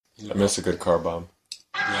I miss a good car bomb.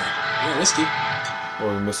 Yeah, whiskey.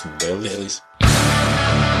 What are we missing? Baileys?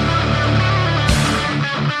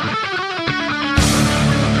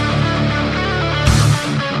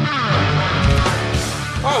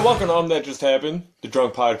 Alright, welcome to That Just Happened, the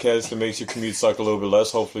drunk podcast that makes your commute suck a little bit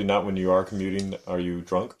less. Hopefully not when you are commuting. Are you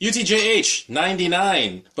drunk? UTJH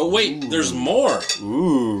 99. But wait, there's more.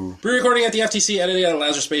 Ooh. Pre-recording at the FTC, edited at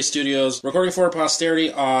Lazarus Space Studios. Recording for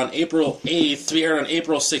posterity on April 8th, to be aired on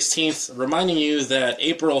April 16th. Reminding you that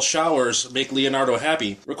April showers make Leonardo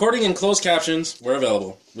happy. Recording in closed captions where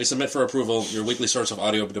available. We submit for approval your weekly source of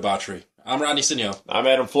audio debauchery. I'm Rodney Sinio. I'm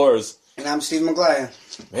Adam Flores. And I'm Steve Maglaya.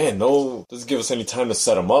 Man, doesn't give us any time to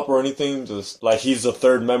set him up or anything. Just like he's the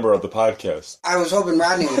third member of the podcast. I was hoping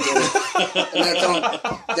Rodney would do it.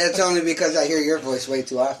 And that's only because I hear your voice way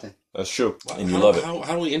too often. That's true. And you love it.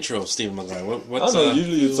 How do we intro Steve Maglaya? I don't know.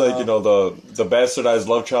 Usually it's like, the bastardized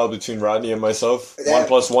love child between Rodney and myself. 1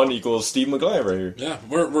 + 1 equals Steve Maglaya right here. Yeah,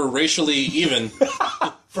 we're racially even.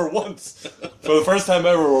 For once. For the first time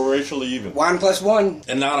ever, we're racially even. 1 + 1.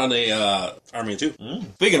 And not on a Army of Two.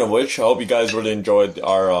 Speaking of which, I hope you guys really enjoyed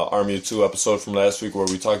our Army of Two episode from last week where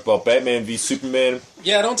we talked about Batman v Superman.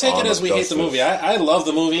 Yeah, don't take it as we hate the movie. I love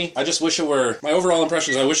the movie. I just wish it were... My overall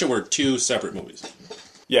impression is I wish it were two separate movies.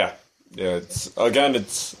 Yeah. Yeah,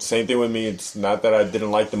 it's same thing with me. It's not that I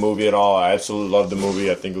didn't like the movie at all. I absolutely loved the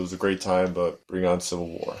movie. I think it was a great time, but bring on Civil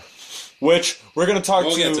War. Which we're gonna talk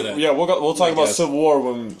get to that. Yeah, we'll talk about Civil War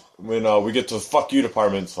when we get to the fuck you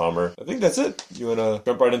department, Summer. I think that's it. You wanna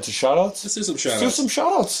jump right into shoutouts? Let's do some shoutouts. Let's do some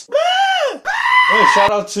shoutouts. Hey,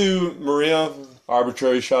 shout out to Maria.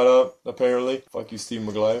 Arbitrary shout out, apparently. Fuck you, Steve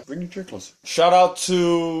Maglaya. Bring your chair closer. Shout out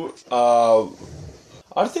to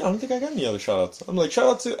I don't think I got any other shout-outs. I'm like,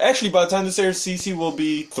 shout-out to... Actually, by the time this airs, Cece will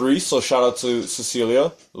be 3, so shout-out to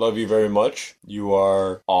Cecilia. Love you very much. You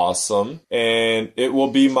are awesome. And it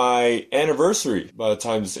will be my anniversary by the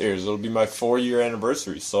time this airs. It'll be my 4-year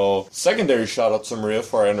anniversary. So, secondary shout-out to Maria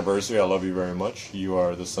for our anniversary. I love you very much. You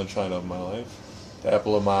are the sunshine of my life. The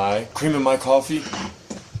apple of my eye. Cream in my coffee.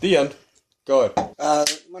 The end. Go ahead. I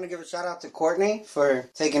want to give a shout out to Courtney for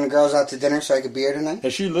taking the girls out to dinner so I could be here tonight.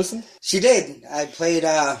 Has she listened? She did. I played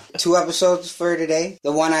 2 episodes for her today.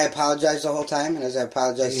 The one I apologized the whole time, and as I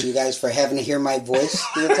apologized to you guys for having to hear my voice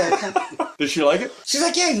the entire time. Did she like it? She's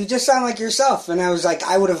like, yeah, you just sound like yourself. And I was like,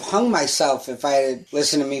 I would have hung myself if I had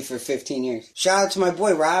listened to me for 15 years. Shout out to my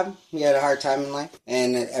boy, Rob. He had a hard time in life,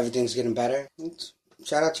 and everything's getting better.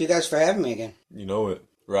 Shout out to you guys for having me again. You know it.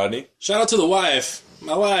 Rodney? Shout out to the wife.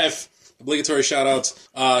 My wife. Obligatory shout-outs.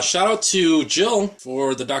 Shout out to Jill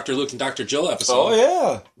for the Dr. Luke and Dr. Jill episode. Oh,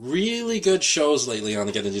 yeah. Really good shows lately on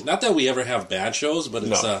the Get Into. Not that we ever have bad shows, but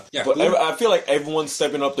it's, yeah. But I feel like everyone's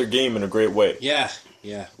stepping up their game in a great way. Yeah,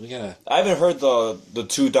 we gotta... I haven't heard the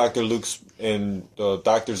 2 Dr. Luke's and the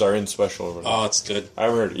Doctors Are In special over there. Oh, it's good. I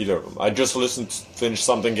haven't heard either of them. I just finished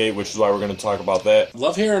Something Gate, which is why we're going to talk about that.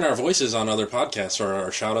 Love hearing our voices on other podcasts or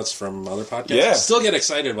our shout-outs from other podcasts. Yeah. Still get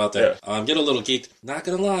excited about that. Yeah. Get a little geeked. Not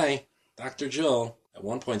gonna lie. Dr. Jill at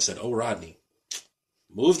one point said, "Oh, Rodney,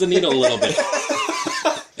 move the needle a little bit."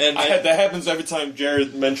 And that happens every time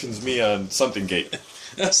Jared mentions me on Something Gate.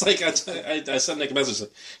 That's like, I sent Nick a message.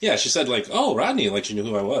 Yeah, she said, like, "Oh, Rodney," like she knew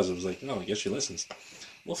who I was. I was like, "No, I guess she listens."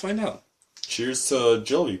 We'll find out. Cheers to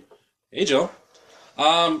Jilly. Hey, Jill.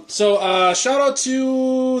 So shout out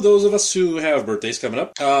to those of us who have birthdays coming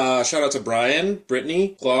up. Shout out to Brian,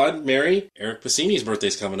 Brittany, Claude, Mary, Eric Pacini's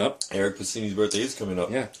birthday's coming up. Eric Pacini's birthday is coming up.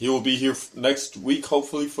 Yeah. He will be here next week,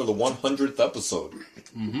 hopefully, for the 100th episode.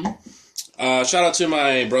 Mm-hmm. Shout out to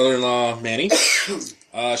my brother-in-law, Manny.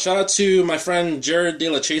 Shout out to my friend Jared De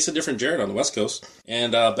La Chase, a different Jared on the West Coast.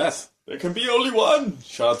 And Beth. There can be only one.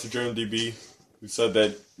 Shout out to Jeremy DB, who said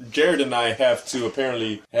that Jared and I have to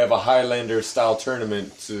apparently have a Highlander-style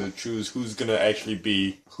tournament to choose who's going to actually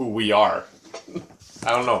be who we are. I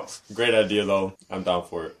don't know. Great idea, though. I'm down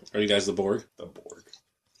for it. Are you guys the Borg? The Borg.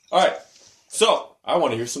 All right. So, I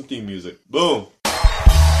want to hear some theme music. Boom.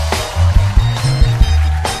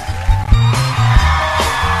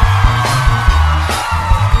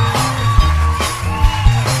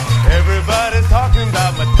 Everybody's talking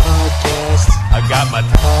about my podcast. I got my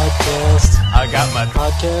podcast. I got my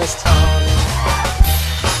podcast on.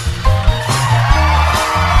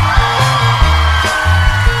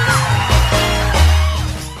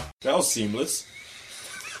 That was seamless.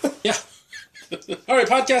 Yeah. All right,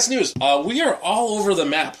 podcast news. We are all over the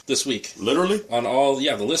map this week. Literally? On all,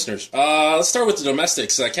 the listeners. Let's start with the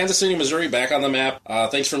domestics. Kansas City, Missouri, back on the map.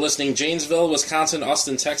 Thanks for listening. Janesville, Wisconsin,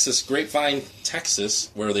 Austin, Texas, Grapevine,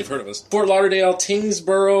 Texas, where they've heard of us. Fort Lauderdale,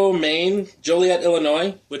 Tyngsboro, Maine, Joliet,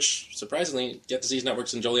 Illinois, which surprisingly get to see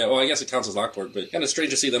networks in Joliet. Well, I guess it counts as Lockport, but kind of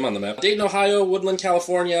strange to see them on the map. Dayton, Ohio, Woodland,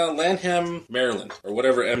 California, Lanham, Maryland, or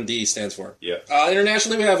whatever MD stands for. Yeah.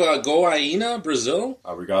 Internationally, we have Goiânia, Brazil.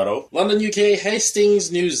 Obrigado. London, UK,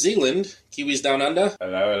 Hastings, New Zealand. Kiwis Down Under.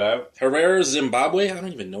 Hello. Herrera, Zimbabwe. I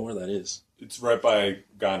don't even know where that is. It's right by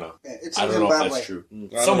Ghana. Yeah, it's I don't Zimbabwe. know if that's true.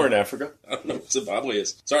 Somewhere in Africa. I don't know what Zimbabwe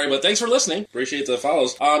is. Sorry, but thanks for listening. Appreciate the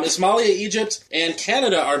follows. Somalia, Egypt, and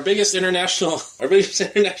Canada, our biggest international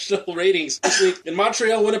ratings this week. In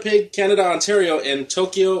Montreal, Winnipeg, Canada, Ontario, and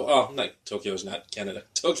Tokyo. Oh, not Tokyo's not Canada.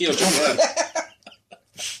 Tokyo, Japan.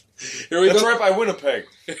 Here we That's go. right by Winnipeg.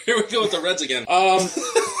 Here we go with the Reds again.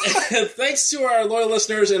 Thanks to our loyal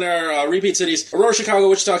listeners in our repeat cities, Aurora, Chicago,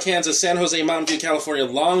 Wichita, Kansas, San Jose, Mountain View, California,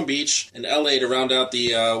 Long Beach, and LA to round out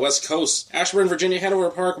the West Coast. Ashburn, Virginia,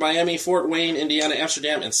 Hanover Park, Miami, Fort Wayne, Indiana,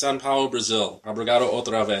 Amsterdam, and Sao Paulo, Brazil. Obrigado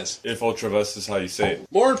otra vez. If otra vez is how you say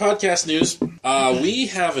it. More in podcast news. We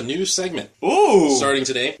have a new segment. Ooh! Starting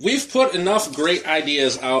today. We've put enough great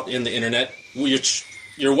ideas out in the internet, which...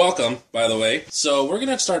 You're welcome, by the way. So we're going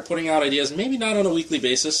to start putting out ideas, maybe not on a weekly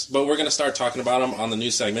basis, but we're going to start talking about them on the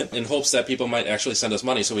news segment in hopes that people might actually send us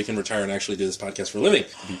money so we can retire and actually do this podcast for a living.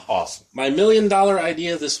 That'd be awesome. My $1 million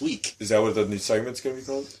idea this week. Is that what the new segment's going to be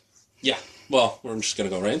called? Yeah. Well, we're just going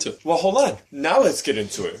to go right into it. Well, hold on. Now let's get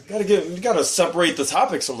into it. We gotta separate the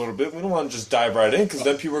topics a little bit. We don't want to just dive right in because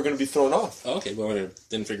then people are going to be thrown off. Oh, okay, well, I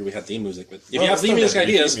didn't figure we had theme music, but if you have theme music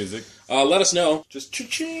ideas, let us know. Just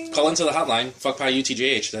cha-ching. Call into the hotline. Fuck pie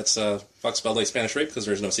UTJH. That's fuck spelled like Spanish rape because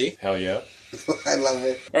there's no C. Hell yeah. I love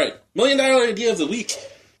it. All right, $1 million idea of the week.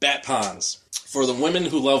 Bat ponds for the women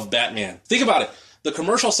who love Batman. Think about it. The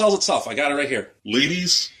commercial sells itself. I got it right here.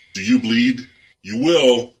 Ladies, do you bleed? You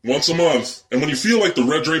will, once a month. And when you feel like the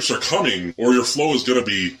red drapes are coming, or your flow is gonna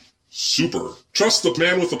be super, trust the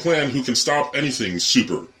man with a plan who can stop anything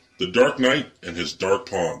super. The Dark Knight and his dark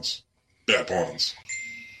pawns. Bat pawns.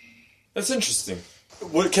 That's interesting.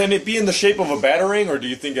 Can it be in the shape of a batarang, or do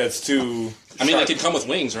you think that's too... I mean, they could come with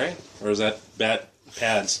wings, right? Or is that bat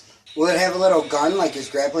pads? Will it have a little gun like his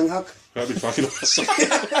grappling hook? That'd be fucking awesome.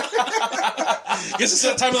 Guess it's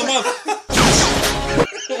that time of the month.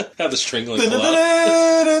 Have the string like pull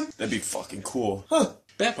out. That'd be fucking cool. Huh.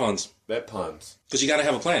 Bat ponds. Bat ponds. Because you gotta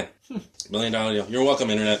have a plan. $1 million deal. You're welcome,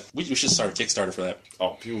 Internet. We should start a Kickstarter for that.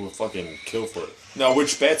 Oh, people would fucking kill for it. Now,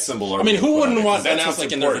 which bat symbol are I mean, we who gonna put wouldn't on there? want 'Cause Ben that's what's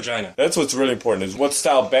Affleck in their important. vagina? That's what's really important, is what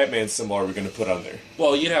style Batman symbol are we going to put on there?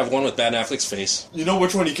 Well, you'd have one with Ben Affleck's face. You know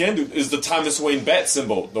which one you can do? Is the Thomas Wayne bat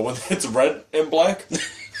symbol. The one that's red and black.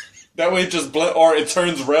 That way it just or it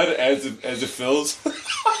turns red as it fills.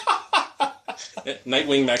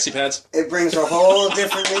 Nightwing maxi pads. It brings a whole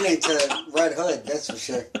different meaning to Red Hood, that's for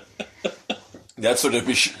sure. That's what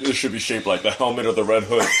it should be shaped like, the helmet of the Red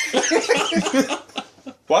Hood.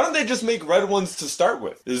 Why don't they just make red ones to start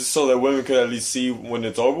with? Is it so that women could at least see when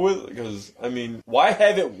it's over with? Because, I mean, why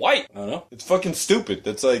have it white? I don't know. It's fucking stupid.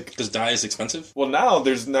 That's like... Because dye is expensive? Well, now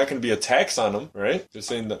there's not going to be a tax on them, right? They're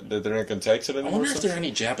saying that they're not going to tax it I anymore. wonder if there are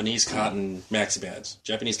any Japanese cotton maxi pads.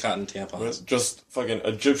 Japanese cotton tampons. Right? Just fucking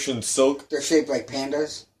Egyptian silk. They're shaped like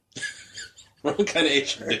pandas. What kind of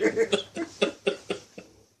Asian dude?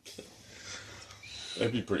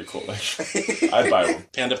 That'd be pretty cool, actually. I'd buy one.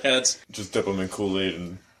 Panda pads? Just dip them in Kool-Aid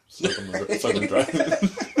and suck them dry.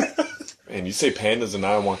 Man, you say pandas and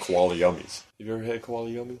I want koala yummies. Have you ever had koala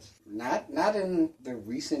yummies? Not in the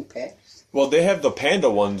recent past. Well, they have the panda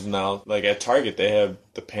ones now. Like at Target, they have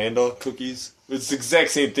the panda cookies. It's the exact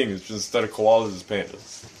same thing. It's just instead of koalas, it's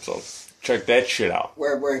pandas. So check that shit out.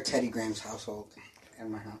 We're at Teddy Graham's household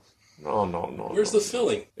in my house. No. Where's the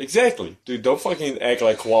filling? Exactly. Dude, don't fucking act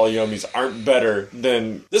like koala yummies aren't better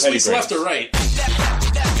than This Teddy week's Grahams. left or right?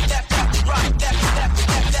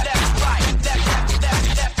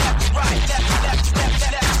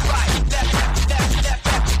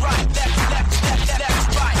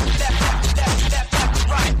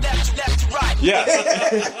 Yeah.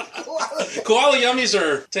 Koala Yummies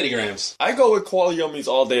or Teddy Grahams? I go with koala yummies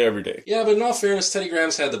all day, every day. Yeah, but in all fairness, Teddy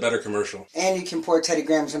Grahams had the better commercial. And you can pour Teddy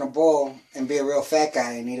Grahams in a bowl and be a real fat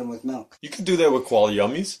guy and eat them with milk. You can do that with koala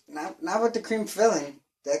yummies. Not with the cream filling.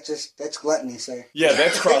 That's gluttony, sir. Yeah,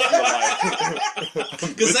 that's crossing the line.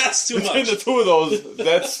 Because that's too Between much. the two of those,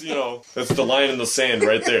 that's the line in the sand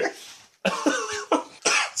right there.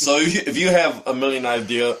 So if you have a million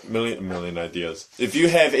ideas, if you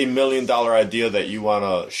have $1 million idea that you want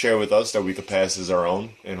to share with us that we could pass as our own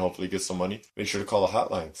and hopefully get some money, make sure to call the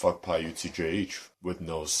hotline. Fuck pie UTJH with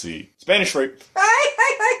no C. Spanish rape.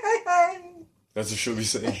 That's what she'll be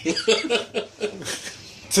saying.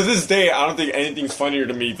 To this day, I don't think anything's funnier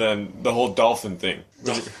to me than the whole dolphin thing.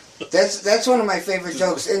 That's one of my favorite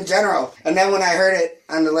jokes in general. And then when I heard it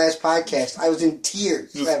on the last podcast, I was in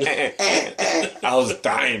tears. I was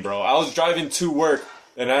dying, bro. I was driving to work,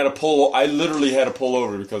 and I literally had to pull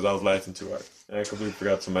over because I was laughing too hard. And I completely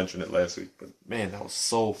forgot to mention it last week. But, man, that was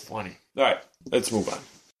so funny. All right, let's move on.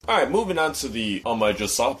 All right, moving on to the I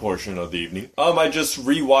just saw portion of the evening. I just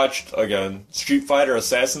rewatched again Street Fighter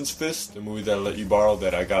Assassin's Fist, the movie that I let you borrow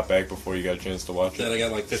that I got back before you got a chance to watch it. That I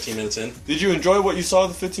got like 15 minutes in. Did you enjoy what you saw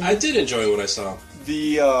the 15 minutes? I did enjoy what I saw.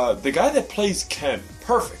 The guy that plays Ken,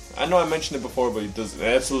 perfect. I know I mentioned it before, but he does an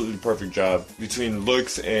absolutely perfect job between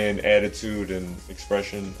looks and attitude and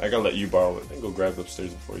expression. I gotta let you borrow it and go grab it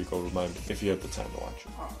upstairs before you go remind me if you have the time to watch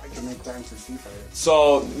it. Oh, I can make time for Street Fighter.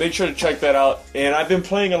 So make sure to check that out. And I've been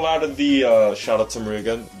playing a lot of the, shout out to Maria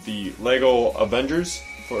again, the Lego Avengers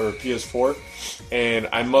for PS4. And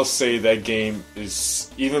I must say that game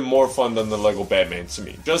is even more fun than the Lego Batman to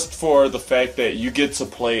me. Just for the fact that you get to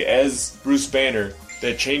play as Bruce Banner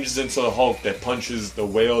that changes into the Hulk that punches the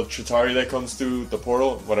whale Chitauri that comes through the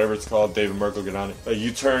portal, whatever it's called. David Merkel, get on it. Like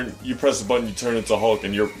you press the button, you turn into Hulk,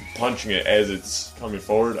 and you're punching it as it's coming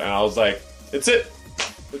forward. And I was like, it's it.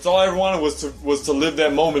 It's all I ever wanted was to live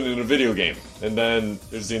that moment in a video game. And then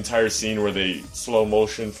there's the entire scene where they slow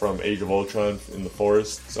motion from Age of Ultron in the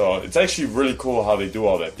forest. So it's actually really cool how they do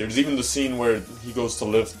all that. There's even the scene where he goes to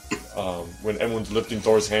lift, when everyone's lifting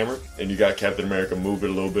Thor's hammer, and you got Captain America move it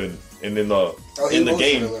a little bit. And in the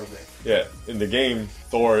game, yeah, in the game,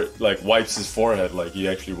 Thor like wipes his forehead like he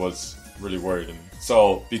actually was really worried. And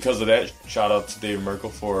so because of that, shout out to David Merkel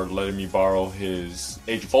for letting me borrow his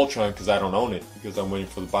Age of Ultron because I don't own it because I'm waiting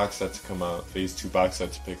for the box set to come out, Phase 2 box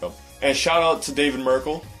set to pick up. And shout out to David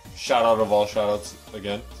Merkel. Shout out of all shout outs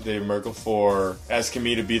again to David Merkel for asking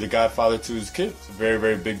me to be the godfather to his kid. It's a very,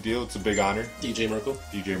 very big deal. It's a big honor. DJ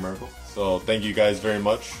Merkel. So thank you guys very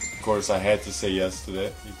much. Of course, I had to say yes to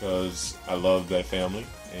that because I love that family.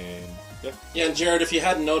 And yeah. Yeah, and Jared, if you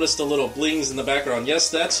hadn't noticed the little blings in the background,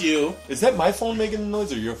 yes, that's you. Is that my phone making the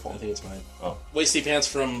noise or your phone? I think it's mine. Oh. Wasty Pants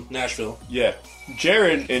from Nashville. Yeah.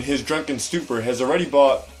 Jared, in his drunken stupor, has already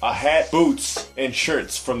bought a hat, boots, and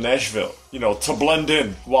shirts from Nashville, to blend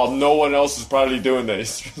in, while no one else is probably doing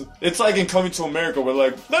this. It's like in Coming to America, we're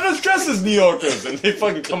like, let us dress as New Yorkers, and they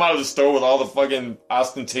fucking come out of the store with all the fucking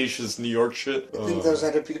ostentatious New York shit. I think those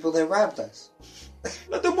are the people that robbed us.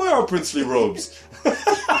 Let them wear our princely robes.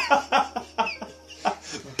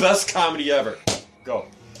 Best comedy ever. Go.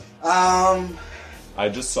 I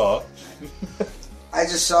just saw. I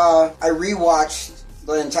rewatched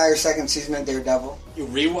the entire second season of Daredevil. You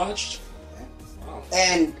rewatched? Yeah. Wow.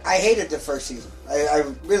 And I hated the first season. I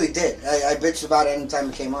really did. I bitched about it anytime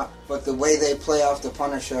it came up. But the way they play off the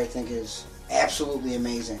Punisher, I think, is absolutely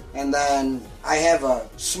amazing. And then I have a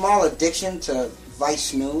small addiction to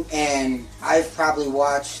Vice News, and I've probably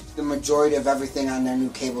watched the majority of everything on their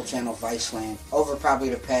new cable channel, Viceland, over probably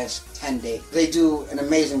the past 10 days. They do an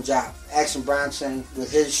amazing job. Action Bronson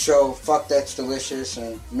with his show, Fuck That's Delicious,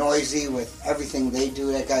 and Noisy with everything they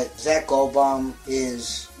do. That guy, Zach Goldbaum,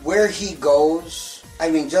 is where he goes.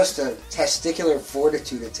 I mean, just the testicular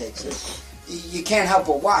fortitude it takes it. You can't help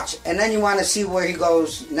but watch. And then you want to see where he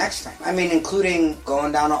goes next time. I mean, including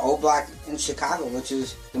going down to O Block in Chicago, which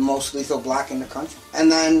is the most lethal block in the country.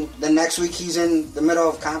 And then the next week he's in the middle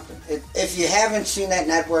of Compton. If you haven't seen that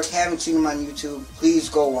network, haven't seen him on YouTube, please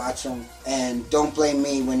go watch him. And don't blame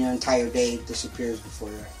me when your entire day disappears before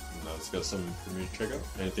your eyes. Let's get something for me to check out.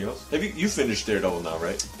 Anything else? Have you finished Daredevil now,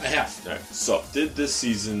 right? I have. All right. So, did this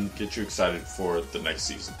season get you excited for the next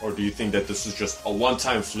season? Or do you think that this was just a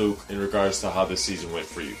one-time fluke in regards to how this season went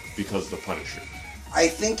for you because of the Punisher? I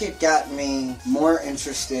think it got me more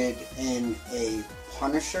interested in a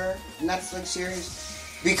Punisher Netflix series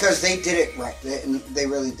because they did it right. They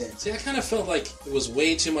really did. See, I kind of felt like it was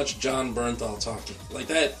way too much John Bernthal talking. Like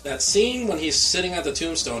that scene when he's sitting at the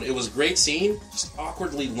tombstone, it was a great scene, just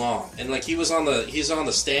awkwardly long. And like he's on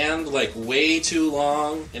the stand like way too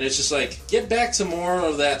long, and it's just like, get back to more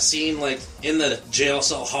of that scene like in the jail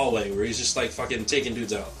cell hallway where he's just like fucking taking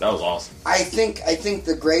dudes out. That was awesome. I think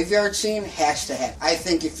the graveyard scene has to happen. I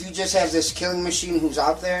think if you just have this killing machine who's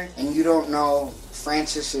out there and you don't know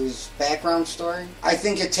Francis's background story, I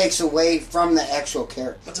think it takes away from the actual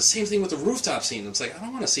character. But the same thing with the rooftop scene. It's like, I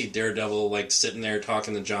don't want to see Daredevil, like, sitting there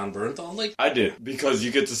talking to John Bernthal. Like, I did, because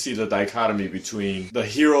you get to see the dichotomy between the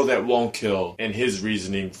hero that won't kill and his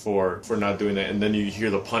reasoning for not doing that, and then you hear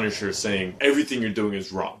the Punisher saying, everything you're doing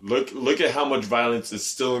is wrong. Look at how much violence is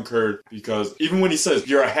still incurred, because even when he says,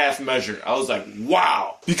 you're a half measure, I was like,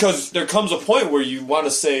 wow! Because there comes a point where you want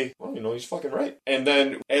to say, well, you know, he's fucking right. And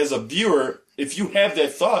then, as a viewer, if you have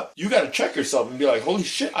that thought, you gotta check yourself and be like, holy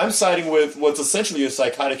shit, I'm siding with what's essentially a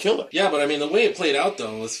psychotic killer. yeah, but I mean, the way it played out,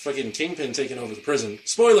 though, with fucking Kingpin taking over the prison.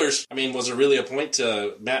 Spoilers! I mean, was there really a point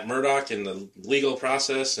to Matt Murdock and the legal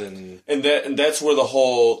process and that's where the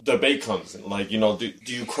whole debate comes in. Like, you know, do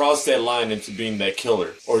you cross that line into being that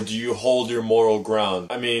killer? Or do you hold your moral ground?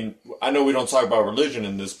 I mean, I know we don't talk about religion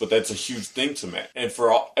in this, but that's a huge thing to Matt. And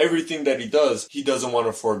for everything that he doesn't want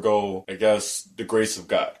to forego, I guess, the grace of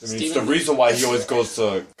God. I mean, it's the reason why he always goes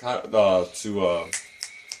to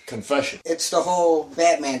confession. It's the whole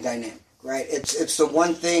Batman dynamic, right? It's the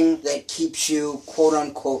one thing that keeps you, quote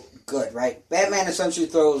unquote, good, right? Batman essentially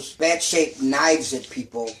throws bat-shaped knives at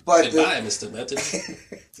people, but goodbye, Mr. Benton.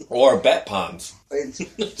 Or bat ponds.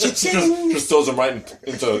 Cha-ching! Just throws them right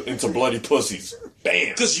into bloody pussies. Bam!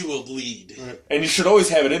 Because you will bleed. And you should always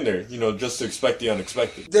have it in there, you know, just to expect the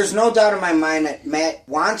unexpected. There's no doubt in my mind that Matt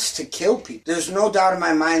wants to kill people. There's no doubt in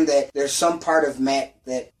my mind that there's some part of Matt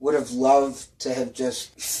that would have loved to have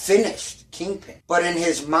just finished Kingpin. But in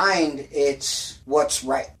his mind, it's what's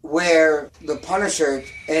right. Where the Punisher,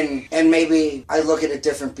 and maybe I look at it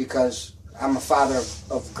different because I'm a father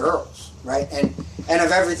of girls, right? And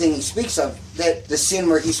of everything he speaks of, that the scene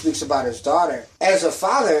where he speaks about his daughter. As a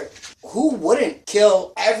father, who wouldn't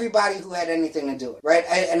kill everybody who had anything to do with it, right?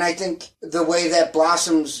 And I think the way that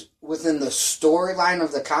blossoms within the storyline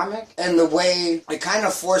of the comic, and the way it kind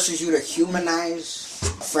of forces you to humanize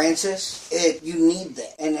Francis, you need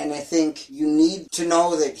that. And I think you need to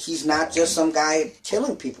know that he's not just some guy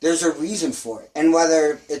killing people. There's a reason for it. And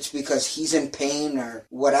whether it's because he's in pain or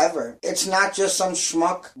whatever, it's not just some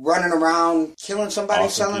schmuck running around killing somebody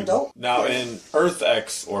selling dope. Now, in Earth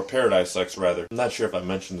X, or Paradise X rather, I'm not sure if I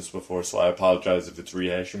mentioned this before, so I apologize if it's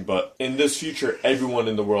rehashing, but in this future, everyone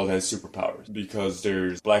in the world has superpowers, because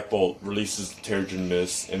there's Black Bolt releases the Terrigen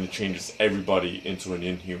Mist, and it changes everybody into an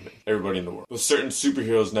inhuman. Everybody in the world. But certain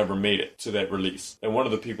superheroes never made it to that release. And one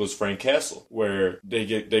of the people is Frank Castle, where they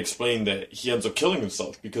explain that he ends up killing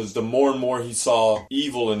himself, because the more and more he saw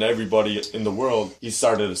evil in everybody in the world, he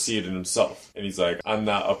started to see it in himself. And he's like, I'm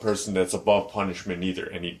not a person that's above punishment either.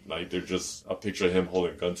 And he, like, they're just a picture of him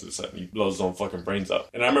holding a gun to the side, and he blows his own fucking brains out.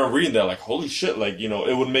 And I remember reading that, like, holy shit, like, you know,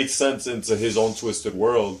 it would make sense into his own twisted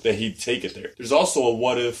world that he'd take it there. There's also a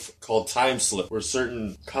what if called Time Slip, where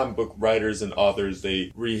certain comic book writers and authors,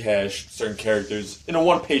 they rehash certain characters in a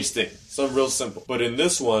one-page thing. Something real simple. But in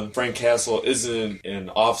this one, Frank Castle isn't an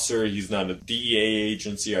officer, he's not a DEA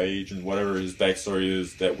agent, CIA agent, whatever his backstory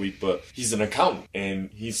is that week, but he's an accountant. And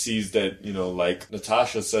he sees that, you know, like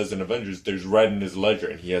Natasha says in Avengers, there's red in his ledger,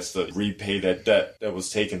 and he has to repay that debt that was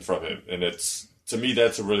taken from him. And it's, to me,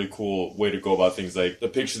 that's a really cool way to go about things. Like, the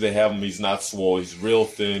picture they have him, he's not swole, he's real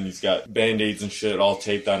thin, he's got band-aids and shit all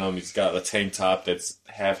taped on him, he's got a tank top that's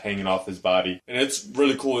half hanging off his body. And it's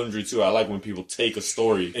really cool imagery, too. I like when people take a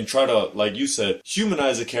story and try to, like you said,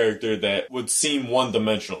 humanize a character that would seem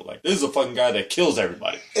one-dimensional. Like, this is a fucking guy that kills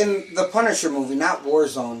everybody. In the Punisher movie, not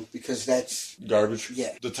Warzone, because that's garbage.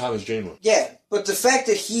 Yeah. The Thomas Jane one. Yeah. But the fact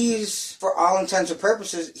that he's, for all intents and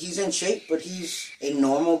purposes, he's in shape, but he's a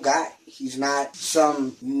normal guy. He's not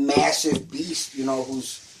some massive beast, you know,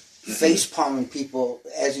 who's face palming people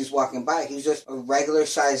as he's walking by. He's just a regular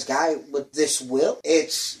sized guy with this will.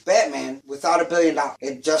 It's Batman without $1 billion.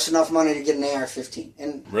 It's just enough money to get an AR-15.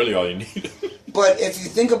 And really all you need. But if you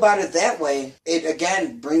think about it that way, it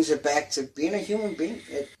again brings it back to being a human being.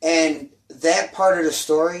 And that part of the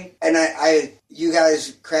story, and you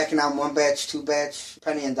guys cracking on one batch, two batch,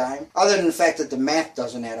 penny and dime, other than the fact that the math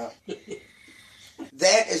doesn't add up.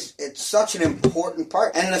 It's such an important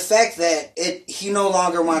part. And the fact that he no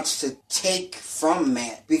longer wants to take from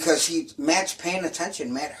Matt, because Matt's paying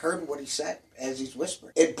attention. Matt heard what he said as he's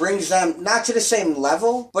whispering. It brings them not to the same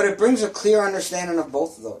level, but it brings a clear understanding of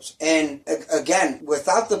both of those. And again,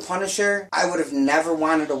 without the Punisher, I would have never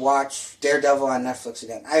wanted to watch Daredevil on Netflix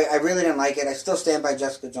again. I really didn't like it. I still stand by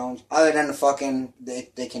Jessica Jones, other than the fucking,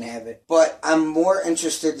 they can have it. But I'm more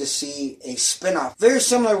interested to see a spin-off, very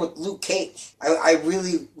similar with Luke Cage. I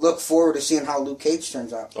really look forward to seeing how Luke Cage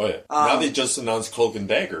turns out. Oh yeah. Now they just announced Cloak and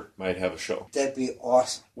Dagger might have a show. That'd be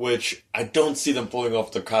awesome. which I don't see them pulling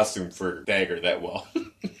off the costume for Dagger that well.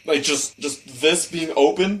 Like, just this being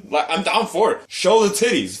open, like, I'm down for it. Show the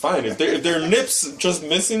titties, fine. If their nips just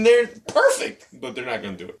missing there, perfect. But they're not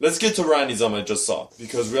gonna do it. Let's get to Rodney's I just saw,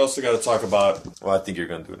 because we also got to talk about. Well, I think you're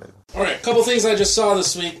gonna do it anyway. All right, couple things I just saw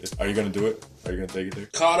this week. Are you gonna do it? Are you gonna take it there?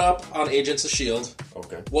 Caught up on Agents of S.H.I.E.L.D.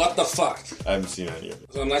 Okay. What the fuck? I haven't seen any of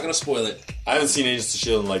it. So I'm not gonna spoil it. I haven't seen Agents of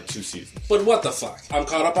S.H.I.E.L.D. in like 2 seasons. But what the fuck? I'm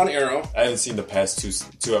caught up on Arrow. I haven't seen the past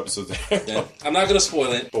two episodes of Arrow. Yeah. I'm not gonna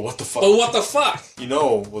spoil it. But what the fuck? But what the fuck? You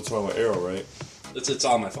know what's wrong with Arrow, right? It's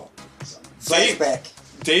all my fault. Flashback.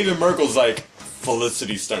 David Merkel's like,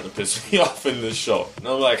 Felicity's starting to piss me off in this show. And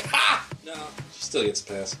I'm like, ha! No, she still gets a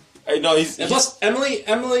pass. I know And plus, Emily,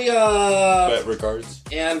 Bet regards.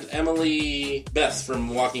 and Emily Beth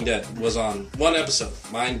from Walking Dead was on one episode.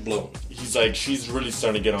 Mind blown. He's like, she's really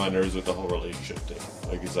starting to get on my nerves with the whole relationship thing.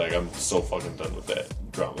 Like, he's like, I'm so fucking done with that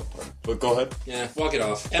drama part. But go ahead. Yeah, walk it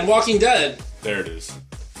off. And Walking Dead, There it is.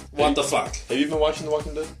 what the fuck? Have you been watching The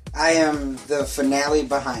Walking Dead? I am the finale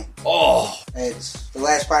behind. Oh! It's the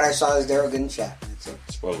last part I saw is Daryl getting shot. That's it.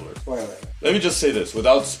 Spoiler alert. Spoiler alert. Let me just say this,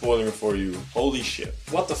 without spoiling it for you. Holy shit.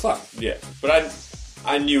 What the fuck? Yeah. But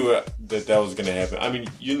I knew that was going to happen. I mean,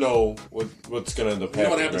 you know what's going to end up happening. You know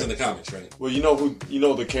what happens right? in the comics, right? Well, you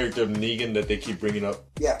know the character of Negan that they keep bringing up?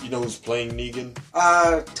 Yeah. You know who's playing Negan?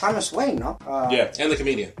 Thomas Wayne, no? Yeah. And the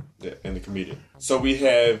comedian. Yeah, and the comedian. So we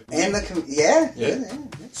have... And the yeah.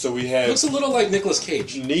 So we have... Looks a little like Nicolas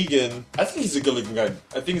Cage. Negan. I think he's a good-looking guy.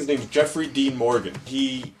 I think his name's Jeffrey Dean Morgan.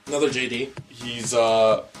 Another JD. He's,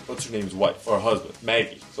 what's her name's wife? Or husband?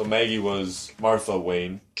 Maggie. So Maggie was Martha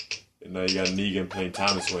Wayne. And now you got Negan playing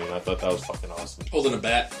Thomas Wayne. I thought that was fucking awesome. Holding a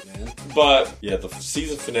bat, man. But, yeah, the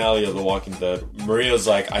season finale of The Walking Dead, Maria's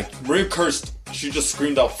like, Maria cursed. She just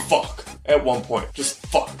screamed out, fuck, at one point. Just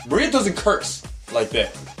fuck. Maria doesn't curse like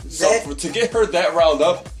that. So to get her that riled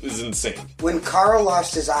up is insane. When Carl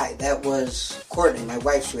lost his eye, that was Courtney, my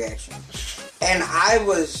wife's reaction. And I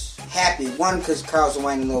was happy, one, because Carl's a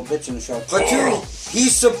whiny little bitch in the show. But two,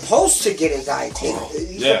 he's supposed to get his eye taken.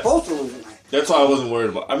 He's supposed to lose an eye. That's why I wasn't worried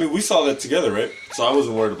about. I mean, we saw that together, right? So I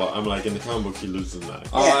wasn't worried about. I'm like, in the comic book, he loses an eye.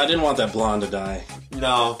 Oh, I didn't want that blonde to die.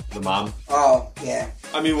 No, the mom. Oh, yeah.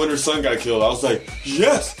 I mean, when her son got killed, I was like,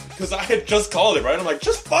 yes, because I had just called it, right? I'm like,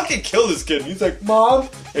 just fucking kill this kid. And he's like, Mom,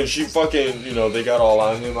 and she fucking, they got all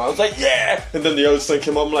on him. I was like, yeah. And then the other son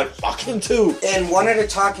came up, I'm like, fuck him too. In one of the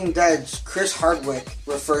Talking Deads, Chris Hardwick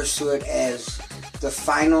refers to it as the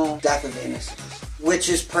final death of innocence, which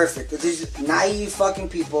is perfect. Because these naive fucking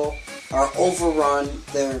people are overrun.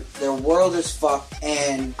 Their world is fucked.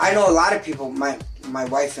 And I know a lot of people, my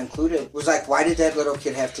wife included, was like, why did that little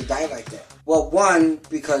kid have to die like that? Well, one,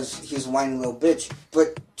 because he's a whiny little bitch.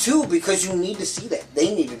 But two, because you need to see that.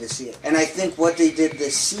 They needed to see it. And I think what they did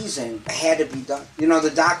this season had to be done.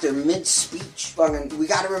 The doctor, mid-speech, fucking, we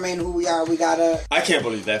gotta remain who we are. We gotta... I can't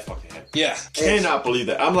believe that fucking happened. Yeah. Cannot believe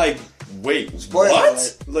that. I'm like, wait, Spoiler what?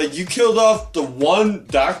 alert. Like, you killed off the one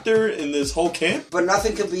doctor in this whole camp? But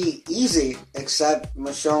nothing could be easy except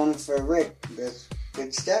Michonne for Rick.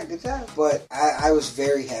 Good job. But I was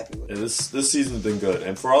very happy with it. Yeah, this season's been good.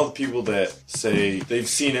 And for all the people that say they've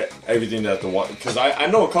seen everything that because I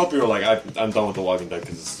know a couple people are like, I'm done with The Walking Dead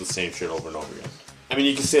because it's the same shit over and over again. I mean,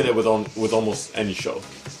 you can say that with almost any show.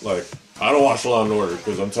 Like, I don't watch Law and Order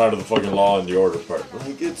because I'm tired of the fucking Law and the Order part.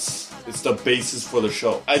 Like, it's the basis for the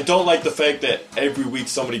show. I don't like the fact that every week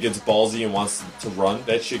somebody gets ballsy and wants to run.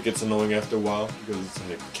 That shit gets annoying after a while because it's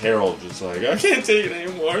like Carol just like, I can't take it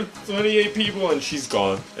anymore. 28 people and she's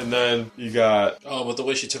gone. And then you got... Oh, but the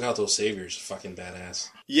way she took out those saviors, fucking badass.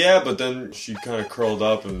 Yeah, but then she kind of curled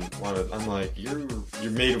up and wanted... I'm like, you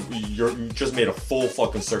just made a full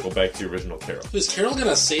fucking circle back to the original Carol. Is Carol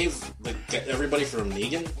gonna save everybody from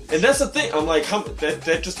Negan? And that's the thing. I'm like,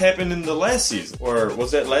 that just happened in the last season. Or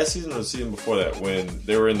was that last season or the season before that? When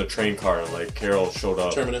they were in the train car and like Carol showed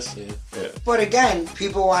up. Terminus, yeah. But again,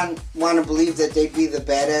 people want to believe that they'd be the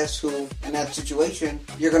badass who, in that situation,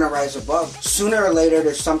 you're going to rise above. Sooner or later,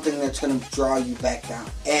 there's something that's going to draw you back down.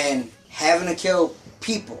 And having to kill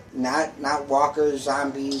people, not walkers,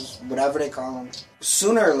 zombies, whatever they call them.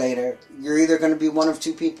 Sooner or later, you're either going to be one of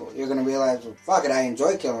two people. You're going to realize, well, fuck it, I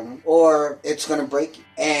enjoy killing them. Or it's going to break you.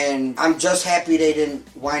 And I'm just happy they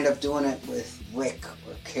didn't wind up doing it with Rick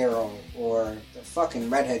or Carol or the fucking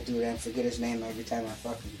redhead dude. I forget his name every time I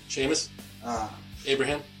fucking... Seamus?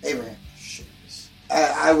 Abraham? Abraham. Shit.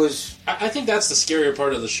 I think that's the scarier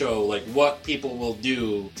part of the show, like what people will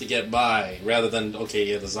do to get by, rather than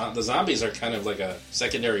the zombies are kind of like a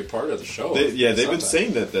secondary part of the show. They've been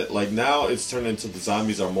saying that like now it's turned into the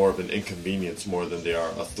zombies are more of an inconvenience more than they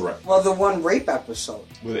are a threat. Well, the one rape episode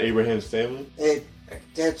with Abraham's family.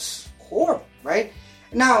 That's horrible, right?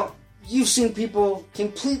 Now, you've seen people,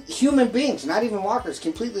 human beings, not even walkers,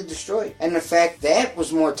 completely destroyed. And the fact that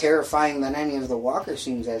was more terrifying than any of the walker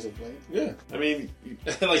scenes as of late. Yeah, I mean...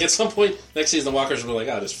 like, at some point, next season, the walkers will be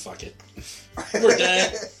like, just fuck it. We're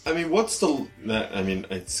dead. I mean,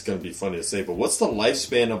 it's going to be funny to say, but what's the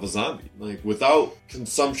lifespan of a zombie? Like, without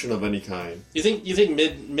consumption of any kind. You think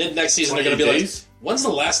mid next season they're going to be days? Like, when's the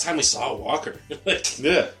last time we saw a walker?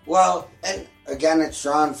 Yeah. Well, and again, it's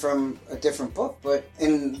drawn from a different book, but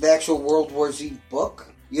in the actual World War Z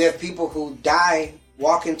book, you have people who die,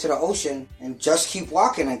 walk into the ocean, and just keep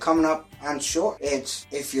walking and coming up on shore. It's,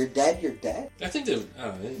 if you're dead, you're dead. I think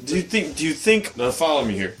that... Do you think... Now, follow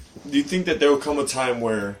me here. Do you think that there will come a time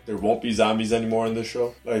where there won't be zombies anymore in this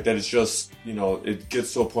show? Like, that it's just, it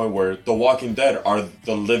gets to a point where the Walking Dead are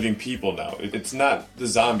the living people now. It's not the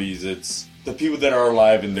zombies, it's the people that are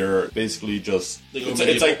alive, and they're basically just...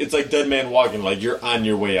 It's like Dead Man Walking, like you're on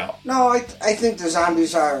your way out. No, I think the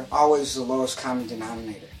zombies are always the lowest common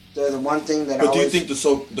denominator. They're the one thing that But do you think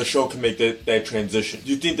the show can make that transition? Do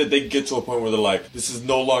you think that they get to a point where they're like, this is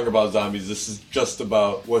no longer about zombies, this is just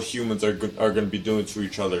about what humans are going to be doing to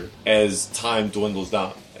each other as time dwindles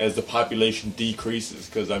down, as the population decreases?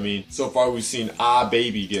 Because, I mean, so far we've seen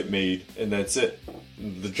baby get made, and that's it.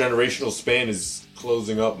 The generational span is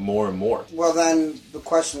closing up more and more. Well, then the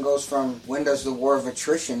question goes from, when does the war of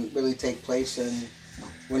attrition really take place, and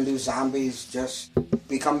when do zombies just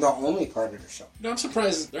become the only part of the show? No, I'm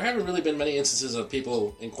surprised there haven't really been many instances of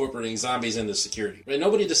people incorporating zombies into security. Right?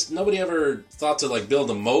 Nobody ever thought to like build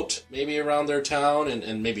a moat maybe around their town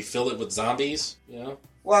and maybe fill it with zombies.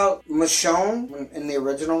 Well, Michonne in the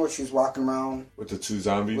original, where she's walking around with the two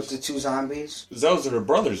zombies. Those are her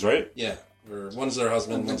brothers, right? Yeah. Or one's their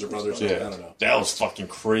husband, one's their brothers. Yeah. I don't know. That was fucking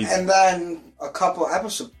crazy. And then a couple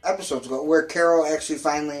episodes ago, where Carol actually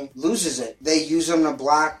finally loses it, they use them to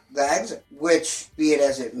block the exit. Which, be it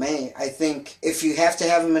as it may, I think if you have to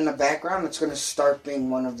have them in the background, it's going to start being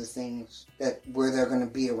one of the things where they're going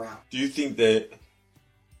to be around. Do you think that...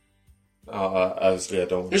 honestly, I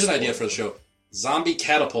don't... Here's an idea for the show. Zombie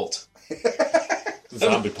catapult.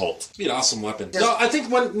 Zombie pult. It'd be an awesome weapon. No, I think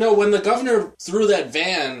when the governor threw that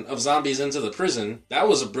van of zombies into the prison, that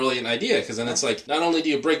was a brilliant idea, because then it's like, not only do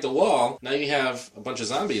you break the wall, now you have a bunch of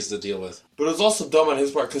zombies to deal with. But it was also dumb on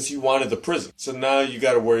his part, because he wanted the prison. So now you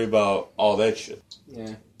gotta worry about all that shit.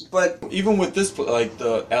 Yeah. But even with this, like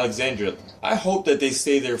the Alexandria, I hope that they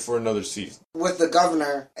stay there for another season. With the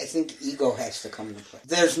governor, I think ego has to come into play.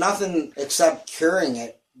 There's nothing except curing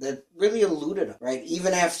it that really eluded him, right?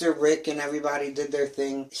 Even after Rick and everybody did their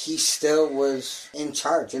thing, he still was in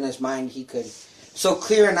charge. In his mind, he could. So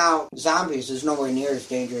clearing out zombies is nowhere near as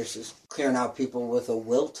dangerous as clearing out people with a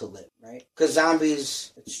will to live, right? Because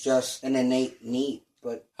zombies, it's just an innate need.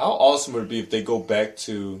 But how awesome would it be if they go back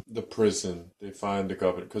to the prison, they find the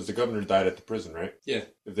governor, because the governor died at the prison, right? Yeah.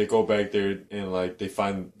 If they go back there and like they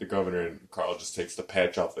find the governor and Carl just takes the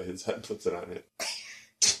patch off of his head and puts it on it.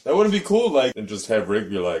 That wouldn't be cool, like, and just have Rick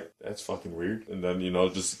be like, that's fucking weird, and then,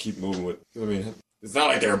 just keep moving with, I mean, it's not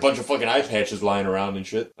like there are a bunch of fucking eye patches lying around and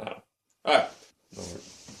shit. I don't know. Alright.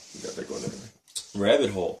 We got that going anyway.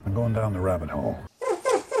 Rabbit hole. I'm going down the rabbit hole.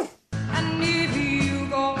 And if you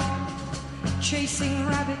go chasing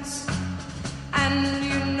rabbits, and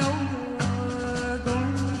you know you're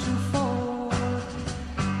going to fall,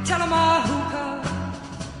 tell 'em a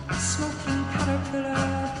hookah, smoking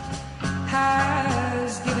caterpillar,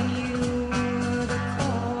 has given you the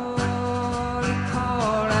call. He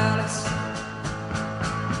called Alice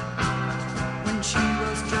when she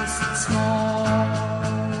was just small.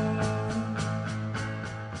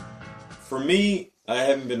 For me, I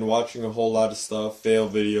haven't been watching a whole lot of stuff. Fail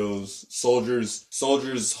videos,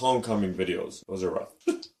 soldiers homecoming videos. Those are rough.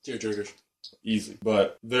 Tearjerkers. Easy,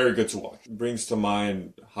 but very good to watch. It brings to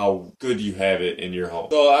mind how good you have it in your home.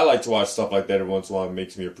 So I like to watch stuff like that every once in a while. It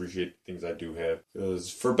makes me appreciate the things I do have.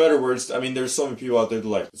 Because for better or worse, I mean, there's so many people out there that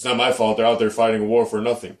are like, it's not my fault, they're out there fighting a war for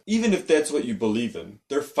nothing. Even if that's what you believe in,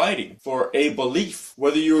 they're fighting for a belief.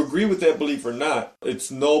 Whether you agree with that belief or not,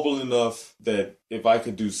 it's noble enough that if I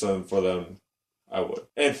could do something for them, I would.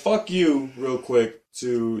 And fuck you, real quick,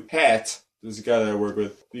 to Hat. There's a guy that I work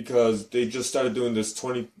with, because they just started doing this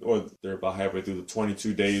they're about halfway through the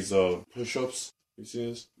 22 days of push-ups. You see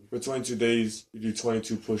this? For 22 days, you do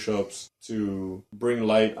 22 push-ups to bring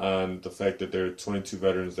light on the fact that there are 22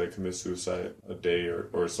 veterans that commit suicide a day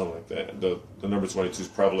or something like that. The number 22 is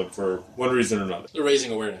prevalent for one reason or another. They're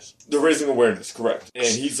raising awareness. They're raising awareness, correct. And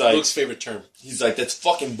he's like... Luke's favorite term. He's like, that's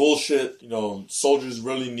fucking bullshit. Soldiers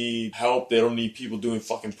really need help. They don't need people doing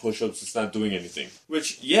fucking push-ups. It's not doing anything.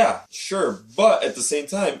 Which, yeah, sure. But at the same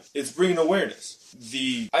time, it's bringing awareness.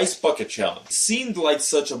 the Ice Bucket Challenge. Seemed like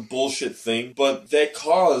such a bullshit thing, but that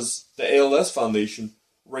cause, the ALS Foundation,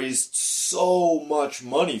 raised so much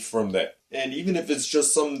money from that. And even if it's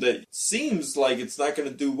just something that seems like it's not going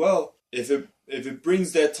to do well, if it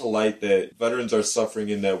brings that to light that veterans are suffering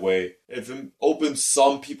in that way, if it opens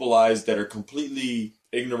some people's eyes that are completely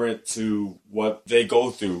ignorant to what they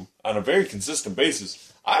go through on a very consistent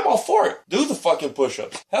basis, I'm all for it. Do the fucking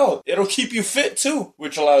push-ups. Hell, it'll keep you fit too,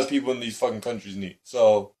 which a lot of people in these fucking countries need.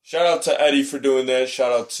 So, shout out to Eddie for doing that.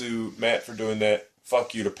 Shout out to Matt for doing that.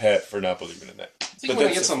 Fuck you to Pat for not believing in that. I think when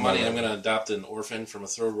I get some money, I'm going to adopt an orphan from a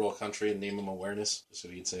third world country and name him Awareness, just so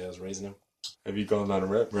he'd say I was raising him. Have you gone down a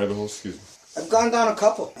rabbit hole? Excuse me. I've gone down a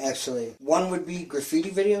couple, actually. One would be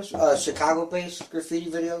graffiti videos, Chicago-based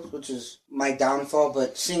graffiti videos, which is my downfall,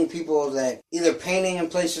 but seeing people that either painting in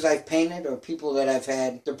places I've painted or people that I've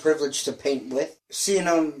had the privilege to paint with, seeing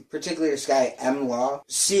them, particularly this guy, M. Law,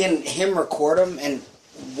 seeing him record them, and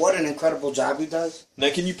what an incredible job he does.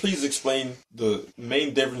 Now, can you please explain the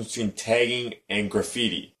main difference between tagging and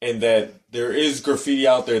graffiti, and that there is graffiti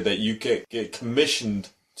out there that you can get commissioned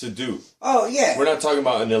to do? Oh, yeah. We're not talking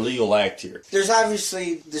about an illegal act here. There's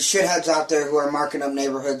obviously the shitheads out there who are marking up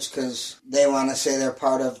neighborhoods because they want to say they're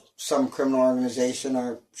part of some criminal organization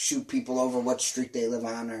or shoot people over what street they live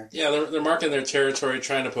on. Or yeah, they're marking their territory,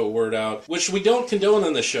 trying to put word out, which we don't condone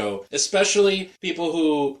on the show, especially people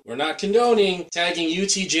who we're not condoning tagging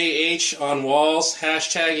UTJH on walls,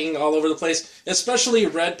 hashtagging all over the place, especially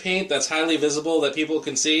red paint that's highly visible that people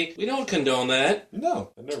can see. We don't condone that.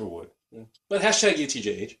 No, I never would. But hashtag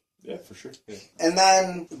UTJH. Yeah, for sure. Yeah. And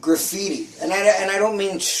then graffiti. And I don't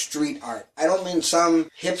mean street art. I don't mean some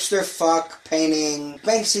hipster fuck painting.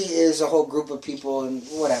 Banksy is a whole group of people and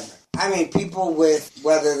whatever. I mean people with,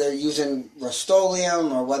 whether they're using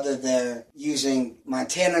Rust-Oleum or whether they're using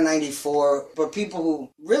Montana 94, but people who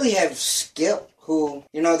really have skill, who,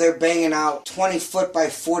 you know, they're banging out 20-foot by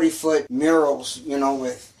 40-foot murals, you know,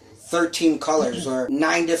 with 13 colors or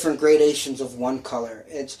 9 different gradations of one color.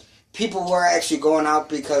 It's people who are actually going out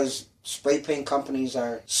because spray paint companies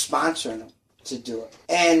are sponsoring them to do it.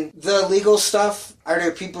 And the legal stuff, are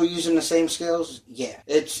there people using the same skills? Yeah.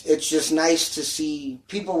 It's just nice to see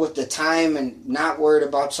people with the time and not worried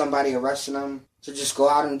about somebody arresting them to just go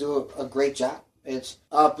out and do a great job. It's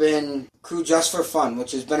up in Crew Just for Fun,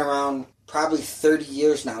 which has been around probably 30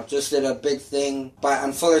 years now, just did a big thing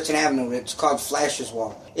on Fullerton Avenue. It's called Flash's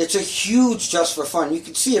Wall. It's a huge Just for Fun. You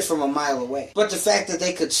could see it from a mile away. But the fact that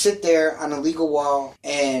they could sit there on a legal wall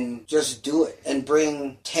and just do it and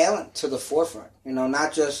bring talent to the forefront. You know,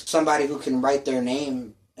 not just somebody who can write their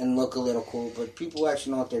name and look a little cool, but people who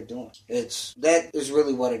actually know what they're doing. That is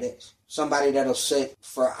really what it is. Somebody that'll sit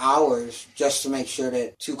for hours just to make sure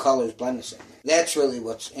that 2 colors blend the same. That's really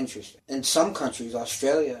what's interesting. In some countries,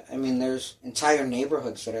 Australia, I mean, there's entire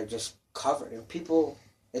neighborhoods that are just covered. And people,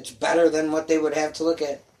 it's better than what they would have to look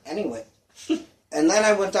at anyway. And then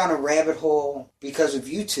I went down a rabbit hole because of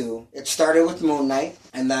you two. It started with Moon Knight,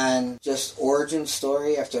 and then just origin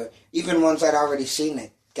story after, even ones I'd already seen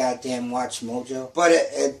it. Goddamn Watch Mojo. But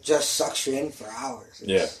it just sucks you in for hours.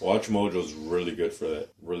 Yeah, Watch Mojo's really good for that.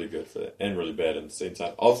 Really good for that. And really bad at the same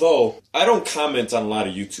time. Although, I don't comment on a lot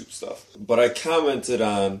of YouTube stuff. But I commented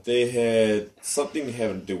on, they had something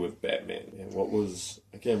having to do with Batman. And what was,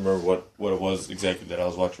 I can't remember what it was exactly that I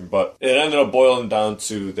was watching. But it ended up boiling down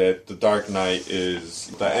to that The Dark Knight is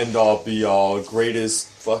the end-all, be-all, greatest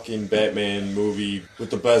fucking Batman movie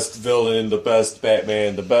with the best villain, the best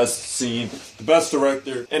Batman, the best scene, the best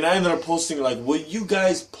director. And I ended up posting like, will you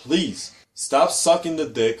guys please stop sucking the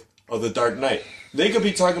dick of The Dark Knight? They could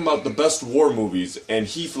be talking about the best war movies and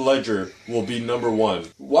Heath Ledger will be number 1.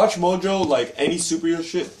 Watch Mojo, like any superhero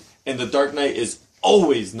shit, and The Dark Knight is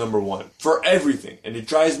always number 1 for everything, and it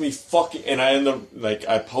drives me fucking. And I end up like,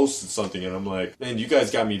 I posted something and I'm like, man, you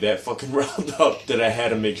guys got me that fucking riled up that I had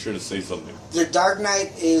to make sure to say something. The Dark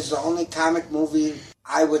Knight is the only comic movie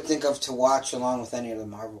I would think of to watch along with any of the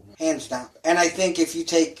Marvel movies, hands down. And I think if you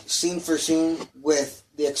take scene for scene, with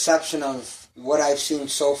the exception of what I've seen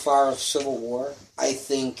so far of Civil War, I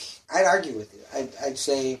think I'd argue with you. I'd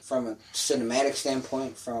say from a cinematic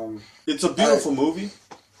standpoint, from it's a beautiful movie.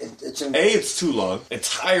 It's too long.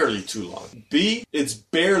 Entirely too long. B, it's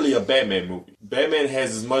barely a Batman movie. Batman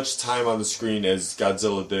has as much time on the screen as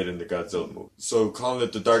Godzilla did in the Godzilla movie. So calling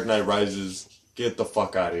it The Dark Knight Rises, get the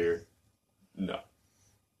fuck out of here. No.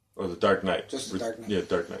 Or The Dark Knight. Just The Dark Knight. Yeah,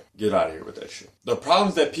 Dark Knight. Get out of here with that shit. The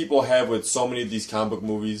problems that people have with so many of these comic book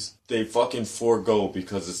movies, they fucking forego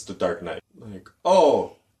because it's The Dark Knight. Like,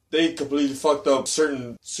 oh, they completely fucked up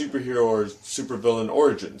certain superhero or supervillain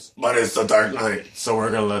origins. But it's the Dark Knight, so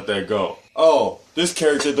we're gonna let that go. Oh, this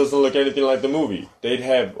character doesn't look anything like the movie. They'd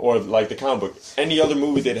have, or like the comic book. Any other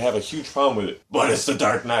movie, they'd have a huge problem with it. But it's the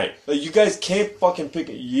Dark Knight. Like, you guys can't fucking pick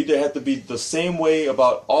it. You either have to be the same way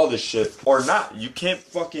about all this shit, or not. You can't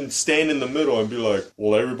fucking stand in the middle and be like,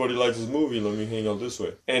 well, everybody likes this movie, let me hang out this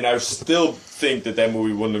way. And I still think that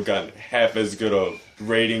movie wouldn't have gotten half as good of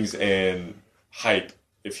ratings and hype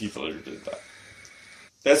if Heath Ledger did that.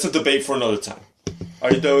 That's a debate for another time.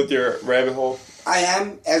 Are you done with your rabbit hole? I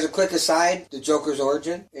am. As a quick aside, the Joker's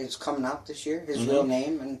origin is coming out this year, his real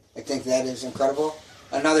name, and I think that is incredible.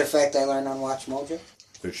 Another fact I learned on Watch Mojo.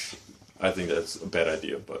 Which, I think that's a bad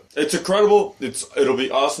idea, but it's incredible. It'll be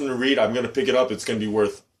awesome to read. I'm going to pick it up. It's going to be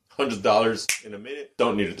worth $100 in a minute.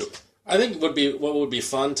 Don't need to do it. I think what would be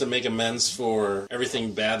fun to make amends for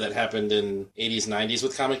everything bad that happened in 80s, 90s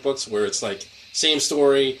with comic books, where it's like, same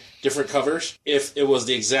story, different covers. If it was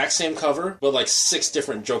the exact same cover, but like 6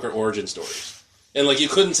 different Joker origin stories. And like you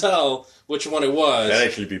couldn't tell which one it was. That'd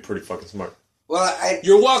actually be pretty fucking smart. Well,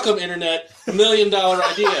 You're welcome, Internet. $1 million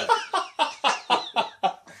idea.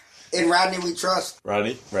 In Rodney we trust.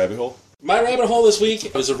 Rodney, rabbit hole? My rabbit hole this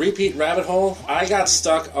week was a repeat rabbit hole. I got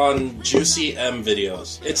stuck on Juicy M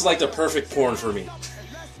videos. It's like the perfect porn for me.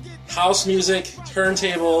 House music,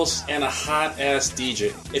 turntables, and a hot-ass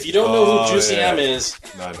DJ. If you don't know who Juicy M is,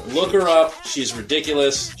 look her up. She's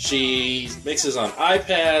ridiculous. She mixes on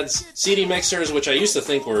iPads, CD mixers, which I used to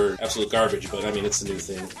think were absolute garbage, but I mean, it's the new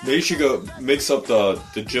thing. Maybe you should go mix up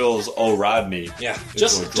the Jill's Oh Rodney. Yeah,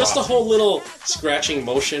 just the whole little scratching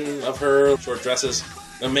motion of her, short dresses.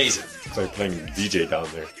 Amazing. It's like playing DJ down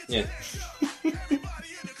there. Yeah.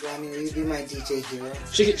 Rodney, will you be my DJ hero?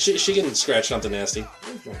 She can scratch something nasty.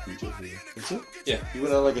 Where's my DJ hero? Is it? Yeah. You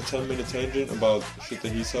went on like a 10-minute tangent about shit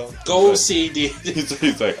that he saw? Go see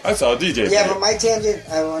He's like, I saw a DJ. Yeah, but my tangent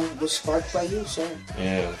was sparked by you, so.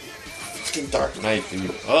 Yeah. Fucking Dark Knight,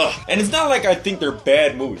 dude. Ugh. And it's not like I think they're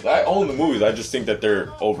bad movies. I own the movies. I just think that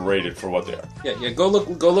they're overrated for what they are. Yeah. Go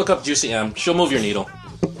look up Juicy M. She'll move your needle.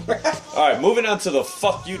 Alright, moving on to the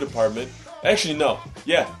fuck you department. Actually, no.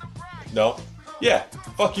 Yeah. No. Yeah.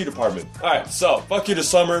 Fuck you department. Alright, so, fuck you to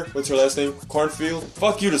Summer. What's her last name? Cornfield?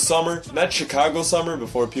 Fuck you to Summer. Not Chicago Summer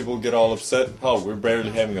before people get all upset. Hell, we're barely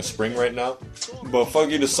having a spring right now. But fuck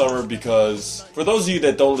you to Summer because, for those of you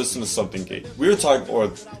that don't listen to Something Gate,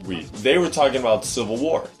 they were talking about Civil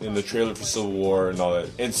War in the trailer for Civil War and all that.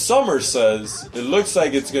 And Summer says, it looks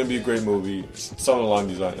like it's going to be a great movie. Something along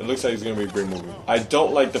these lines. It looks like it's going to be a great movie. I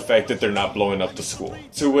don't like the fact that they're not blowing up the school.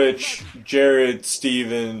 To which Jared,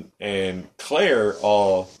 Steven, and Claire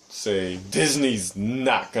all say Disney's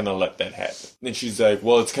not gonna let that happen. And she's like,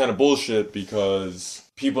 well, it's kind of bullshit because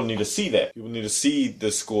people need to see that. People need to see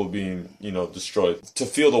the school being, destroyed to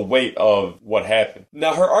feel the weight of what happened.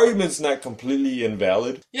 Now, her argument's not completely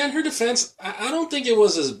invalid. Yeah, in her defense, I don't think it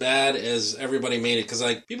was as bad as everybody made it, because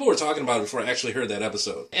people were talking about it before I actually heard that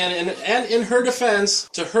episode. And in her defense,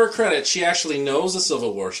 to her credit, she actually knows the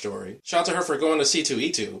Civil War story. Shout out to her for going to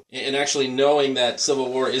C2E2 and actually knowing that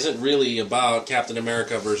Civil War isn't really about Captain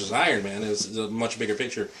America versus Iron Man. It's a much bigger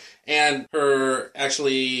picture. And her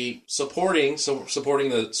actually supporting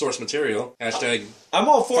the source material. Hashtag I'm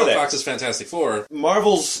all for that. Fox's Fantastic Four.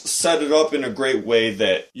 Marvel's set it up in a great way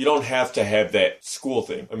that you don't have to have that school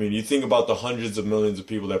thing. I mean, you think about the hundreds of millions of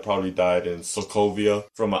people that probably died in Sokovia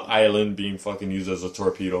from an island being fucking used as a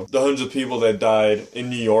torpedo. The hundreds of people that died in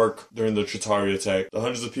New York during the Chitauri attack. The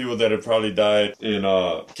hundreds of people that have probably died in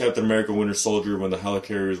Captain America Winter Soldier when the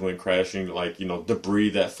helicarriers went crashing,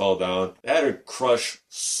 debris that fell down. That had to crush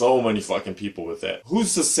so many fucking people with that.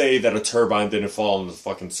 Who's to say that a turbine didn't fall in the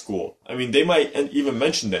fucking school? I mean, they might even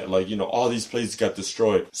mention that, all these places got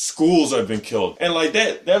destroyed. Schools have been killed. And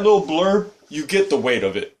that little blurb, you get the weight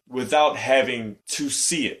of it without having to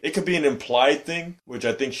see it. It could be an implied thing, which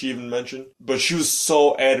I think she even mentioned, but she was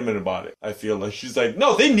so adamant about it. I feel like she's like,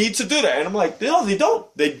 no, they need to do that. And I'm like, no, they don't.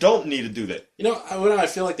 They don't need to do that. What I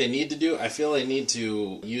feel like they need to do, I feel they need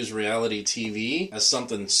to use reality TV as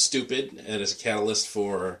something stupid and as a catalyst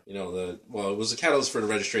for, it was a catalyst for the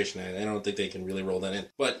registration. I don't think they can really roll that in.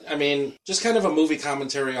 But, just kind of a movie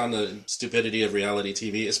commentary on the stupidity of reality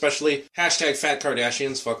TV, especially hashtag fat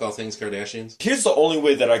Kardashians, fuck all things Kardashians. Here's the only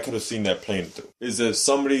way that I could have seen that playing through, is if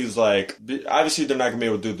somebody's like, obviously they're not going to be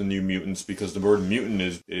able to do the New Mutants because the word mutant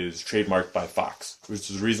is trademarked by Fox,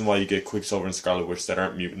 which is the reason why you get Quicksilver and Scarlet Witch that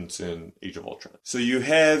aren't mutants in Age of Ultron. So you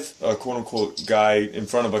have a quote-unquote guy in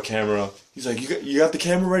front of a camera. He's like, you got the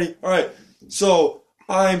camera ready? All right. So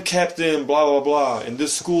I'm Captain blah blah blah, and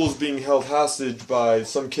this school is being held hostage by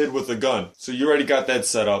some kid with a gun. So you already got that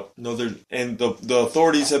set up. And the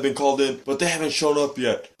authorities have been called in, but they haven't shown up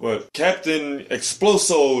yet. But Captain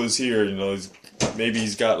Exploso is here. Maybe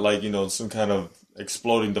he's got like some kind of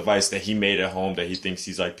exploding device that he made at home that he thinks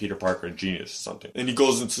he's like Peter Parker, a genius or something. And he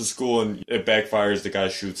goes into school and it backfires. The guy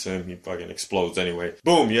shoots him. He fucking explodes anyway.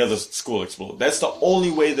 Boom, yeah, the school explodes. That's the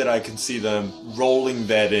only way that I can see them rolling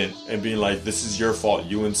that in and being like, this is your fault.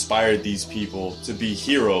 You inspired these people to be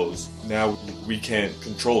heroes. Now we can't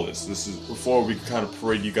control this. This is before we can kind of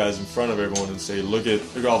parade you guys in front of everyone and say, look at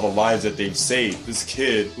all the lives that they've saved. This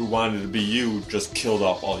kid who wanted to be you just killed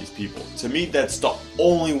off all these people. To me, that's the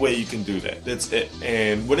only way you can do that. That's it.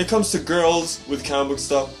 And when it comes to girls with comic book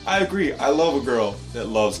stuff, I agree. I love a girl that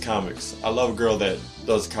loves comics. I love a girl that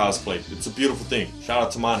does cosplay. It's a beautiful thing. Shout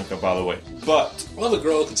out to Monica, by the way. But I love a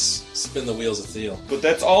girl who can spin the wheels of Theo. But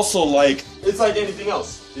that's also like, it's like anything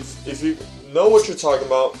else. If you know what you're talking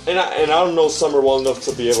about, and I don't know Summer well enough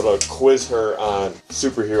to be able to quiz her on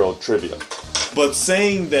superhero trivia. But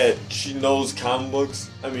saying that she knows comic books,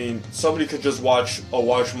 I mean, somebody could just watch a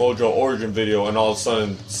Watch Mojo origin video and all of a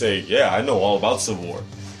sudden say, yeah, I know all about Civil War.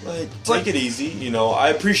 Like, take it easy, I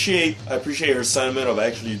appreciate her sentiment of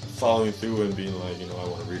actually following through and being like, I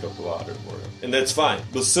want to read up about it, and that's fine.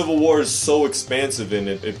 But Civil War is so expansive and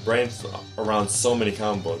it branches around so many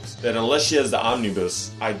comic books that unless she has the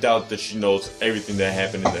omnibus, I doubt that she knows everything that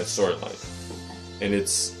happened in that storyline. And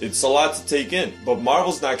it's a lot to take in. But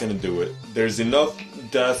Marvel's not going to do it. There's enough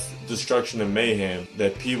death, destruction, and mayhem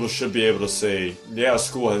that people should be able to say, yeah,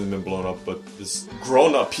 school hasn't been blown up, but this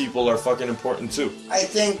grown-up people are fucking important too. I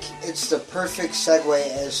think it's the perfect segue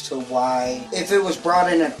as to why, if it was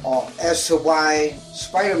brought in at all, as to why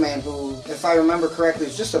Spider-Man, who, if I remember correctly,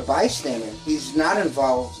 is just a bystander, he's not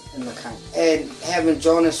involved in the comic, and having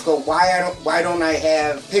Jonas go, why don't I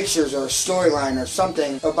have pictures or a storyline or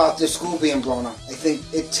something about this school being blown up? I think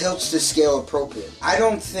it tilts the scale appropriate. I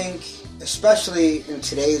don't think, especially in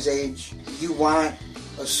today's age, you want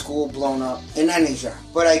a school blown up in any genre.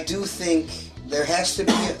 But I do think there has to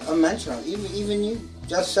be a mention of it. Even you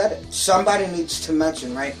just said it. Somebody needs to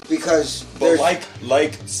mention, right? Because but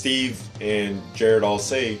like Steve and Jared all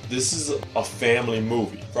say, this is a family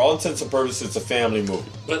movie. For all intents and purposes, it's a family movie.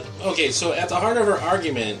 But, okay, so at the heart of her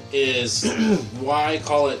argument is, why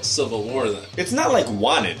call it Civil War then? It's not like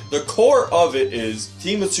wanted. The core of it is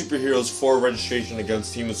team of superheroes for registration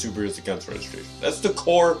against team of superheroes against registration. That's the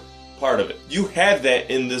core part of it. You have that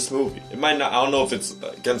in this movie. It might not, I don't know if it's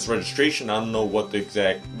against registration. I don't know what the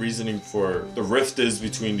exact reasoning for the rift is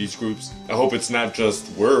between these groups. I hope it's not just,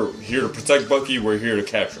 we're here to protect Bucky, we're here to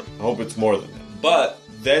capture him. I hope it's more than that. But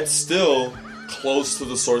that's still close to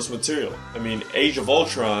the source material. I mean, Age of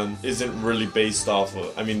Ultron isn't really based off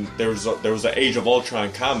of, I mean, there was an Age of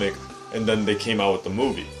Ultron comic, and then they came out with the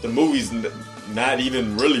movie. The movie's not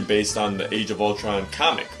even really based on the Age of Ultron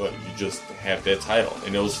comic, but you just have that title,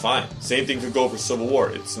 and it was fine. Same thing could go for Civil War.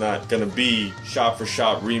 It's not gonna be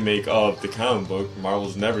shot-for-shot remake of the comic book.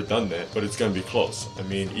 Marvel's never done that, but it's gonna be close. I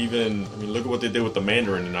mean, look at what they did with the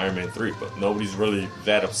Mandarin in Iron Man 3, but nobody's really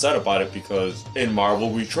that upset about it because in Marvel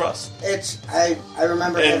we trust. I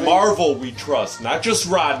remember in Marvel we trust, not just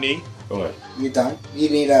Rodney. Go ahead. You done? You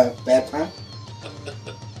need a bad plan?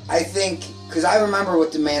 I think, because I remember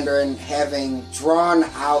with the Mandarin having drawn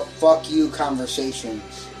out fuck you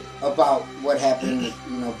conversations about what happened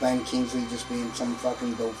with, Ben Kingsley just being some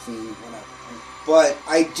fucking dope fiend, whatever. But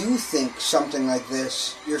I do think something like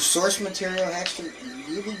this, your source material has to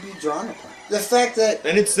really be drawn upon. The fact that...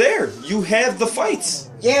 And it's there. You have the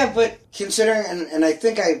fights. Yeah, but considering, and I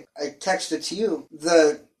think I texted to you,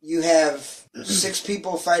 you have 6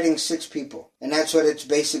 people fighting 6 people. And that's what it's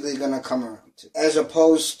basically going to come around to. As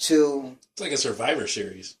opposed to... It's like a Survivor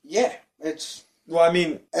series. Yeah, it's... Well, I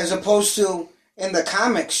mean... As opposed to, in the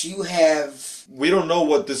comics, you have... We don't know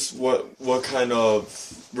what kind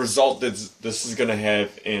of result this is going to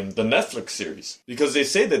have in the Netflix series. Because they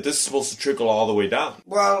say that this is supposed to trickle all the way down.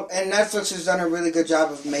 Well, and Netflix has done a really good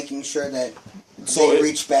job of making sure that they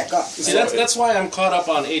reach back up. See, that's why I'm caught up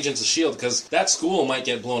on Agents of S.H.I.E.L.D., because that school might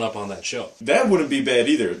get blown up on that show. That wouldn't be bad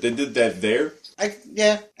either. They did that there.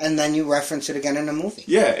 Yeah, and then you reference it again in the movie.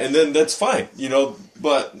 Yeah, and then that's fine,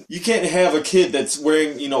 but you can't have a kid that's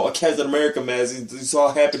wearing, a Captain America mask, and he's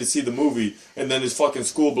all happy to see the movie, and then his fucking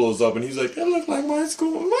school blows up, and he's like, it looked like my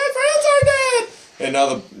school, my friends are dead! And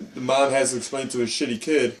now the mom has to explain to his shitty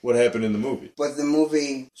kid what happened in the movie. But the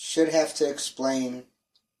movie should have to explain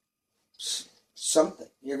something.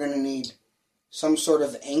 You're going to need some sort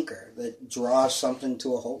of anchor that draws something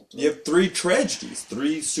to a halt. You have 3 tragedies,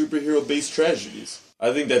 3 superhero-based tragedies.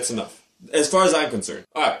 I think that's enough. As far as I'm concerned.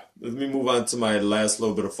 Alright, let me move on to my last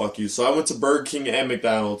little bit of fuck you. So I went to Burger King and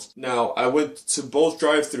McDonald's. Now, I went to both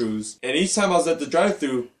drive-thrus, and each time I was at the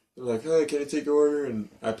drive-thru, they're like, hey, can I take your order? And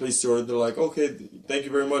I placed the order. They're like, okay, thank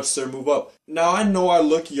you very much, sir, move up. Now, I know I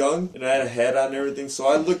look young, and I had a hat on and everything, so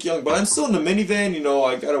I look young, but I'm still in the minivan, you know,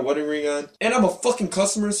 I got a wedding ring on. And I'm a fucking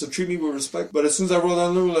customer, so treat me with respect. But as soon as I roll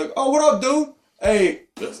down the room, like, oh, what up, dude? Hey,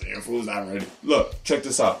 listen, your food's not ready. Look, check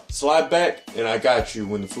this out. Slide back, and I got you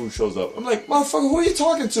when the food shows up. I'm like, motherfucker, who are you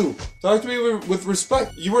talking to? Talk to me with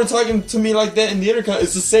respect. You weren't talking to me like that in the intercom.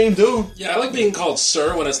 It's the same dude. Yeah, I like being called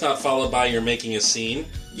sir when it's not followed by you're making a scene.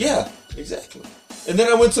 Yeah, exactly. And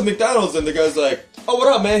then I went to McDonald's, and the guy's like, oh, what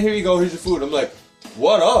up, man? Here you go. Here's your food. I'm like,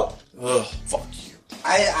 what up? Ugh, fuck you.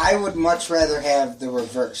 I would much rather have the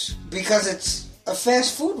reverse because it's a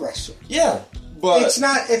fast food restaurant. Yeah. But it's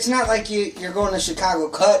not like you're going to Chicago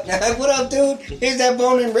Cut. Like, what up, dude? Here's that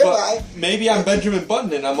bone and ribeye. Maybe I'm Benjamin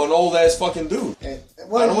Button and I'm an old ass fucking dude.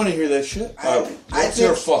 Well, I don't want to hear that shit. What's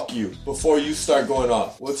your fuck you before you start going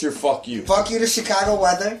off? What's your fuck you? Fuck you to Chicago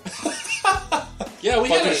weather. Yeah, we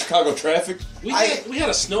fuck had you to Chicago traffic. We had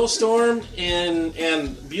a snowstorm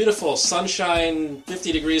and beautiful sunshine,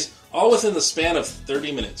 50 degrees. All within the span of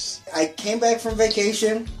 30 minutes. I came back from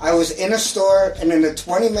vacation. I was in a store, and in the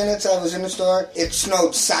 20 minutes I was in the store, it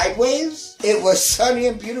snowed sideways. It was sunny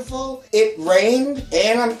and beautiful. It rained,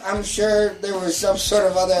 and I'm sure there was some sort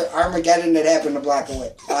of other Armageddon that happened a block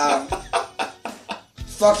away.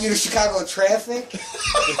 Fuck you to Chicago traffic.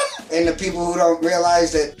 And the people who don't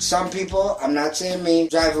realize that some people, I'm not saying me,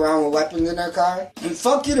 drive around with weapons in their car. And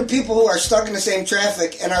fuck you to people who are stuck in the same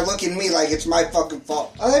traffic and are looking at me like it's my fucking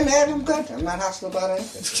fault. Other than that, I'm good. I'm not hostile about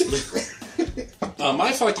anything.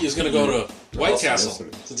 My fuck you is going to go to White Castle.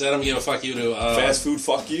 Since Adam gave a fuck you to... fast food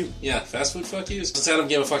fuck you. Yeah, fast food fuck you. Since Adam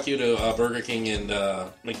gave a fuck you to Burger King and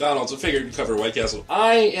McDonald's, I figured we'd cover White Castle.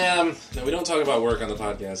 Now we don't talk about work on the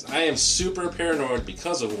podcast. I am super paranoid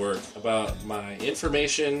because of work about my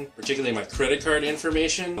information, particularly my credit card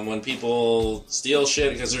information, and when people steal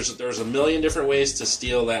shit, because there's a million different ways to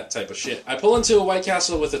steal that type of shit. I pull into a White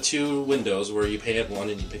Castle with the two windows where you pay at one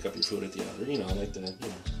and you pick up your food at the other, like the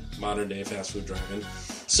modern day fast food drive-in.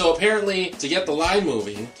 So apparently, to get the line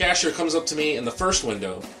moving, cashier comes up to me in the first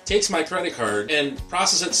window, takes my credit card, and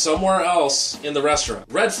processes it somewhere else in the restaurant.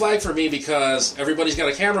 Red flag for me because everybody's got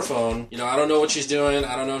a camera phone. I don't know what she's doing.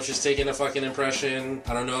 I don't know if she's taking a fucking impression.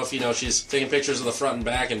 I don't know if, she's taking pictures of the front and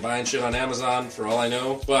back and buying shit on Amazon, for all I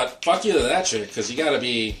know. But fuck you to that chick, because you gotta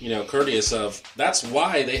be, courteous of... That's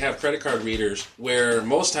why they have credit card readers, where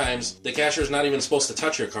most times the cashier's not even supposed to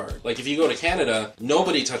touch your card. Like, if you go to Canada,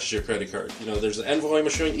 nobody touches your credit card. There's an envoy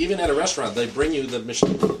machine. Even at a restaurant, they bring you the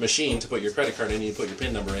machine to put your credit card in, and you put your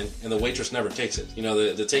PIN number in, and the waitress never takes it.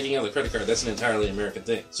 The taking of the credit card, that's an entirely American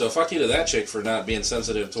thing. So fuck you to that chick for not being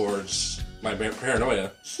sensitive towards my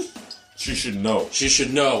paranoia. She should know. She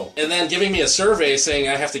should know. And then giving me a survey saying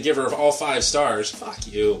I have to give her all 5 stars. Fuck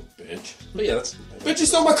you, bitch. But yeah, that's... Bitch, you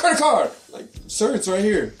stole my credit card! Like, sir, it's right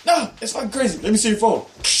here. No, it's fucking crazy. Let me see your phone.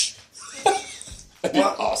 That'd be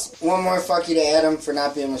awesome. One more fuck you to Adam for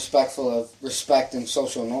not being respectful of respect and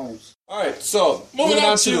social norms. Alright, so, moving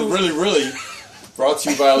on to really, brought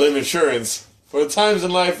to you by Live Insurance. For the times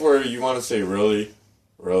in life where you want to say really,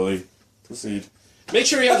 proceed. Make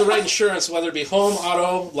sure you have the right insurance, whether it be home,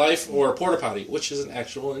 auto, life, or porta potty, which is an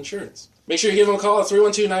actual insurance. Make sure you give them a call at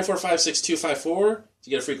 312-945-6254 to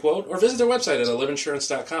get a free quote, or visit their website at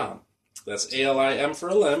aliveinsurance.com. That's A-L-I-M for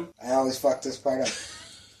a limb. I always fuck this part up.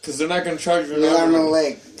 Because they're not going to charge you an arm and a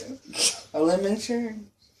leg. A limb insurance.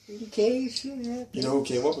 In case shit happens. You know who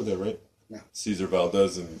came up with that, right? No. Cesar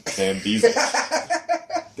Valdez and Sam Diesel.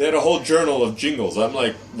 They had a whole journal of jingles. I'm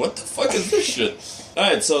like, what the fuck is this shit?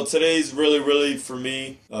 Alright, so today's really, for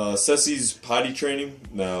me, Ceci's potty training.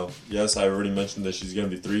 Now, yes, I already mentioned that she's going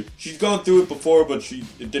to be 3. She's gone through it before, but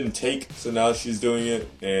it didn't take, so now she's doing it.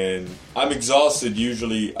 And I'm exhausted.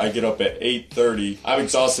 Usually, I get up at 8:30. I'm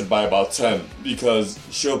exhausted by about 10, because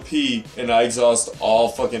she'll pee, and I exhaust all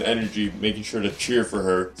fucking energy making sure to cheer for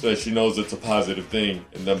her, so that she knows it's a positive thing.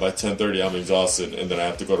 And then by 10:30, I'm exhausted, and then I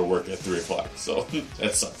have to go to work at 3 o'clock. So,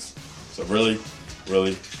 that sucks. So really...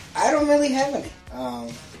 I don't really have any.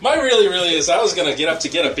 My really is I was going to get up to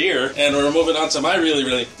get a beer, and we're moving on to my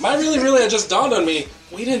really. My really, it just dawned on me,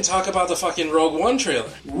 we didn't talk about the fucking Rogue One trailer.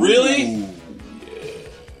 Really? Ooh,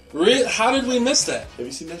 yeah. How did we miss that? Have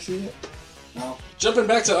you seen that shit yet? No. Jumping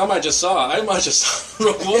back to I might just saw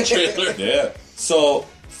Rogue One trailer. Yeah. So,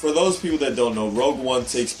 for those people that don't know, Rogue One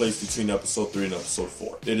takes place between Episode 3 and Episode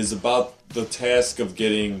 4. It is about the task of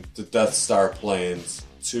getting the Death Star plans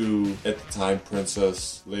to, at the time,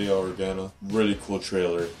 Princess Leia Organa. Really cool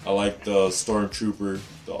trailer. I like the Stormtrooper,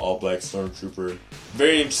 the all-black Stormtrooper.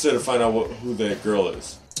 Very interested to find out who that girl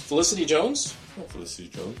is. Felicity Jones? Not Felicity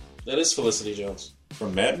Jones. That is Felicity Jones.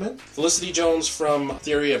 From Mad Men? Felicity Jones from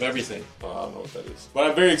Theory of Everything. Oh, I don't know what that is. But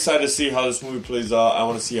I'm very excited to see how this movie plays out. I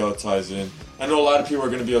want to see how it ties in. I know a lot of people are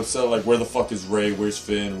going to be upset, like, where the fuck is Rey? Where's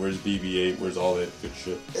Finn? Where's BB-8? Where's all that good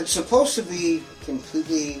shit? It's supposed to be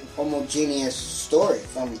completely homogeneous story,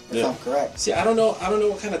 if I'm correct. See, I don't know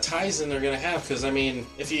what kind of ties in they're gonna have, because I mean,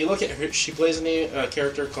 if you look at her, she plays a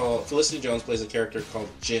character called Felicity Jones plays a character called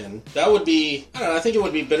Jin. That would be, I don't know. I think it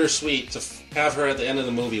would be bittersweet to have her at the end of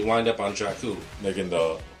the movie wind up on Jakku. Like in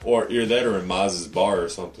either that or in Maz's bar or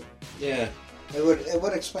something. Yeah. It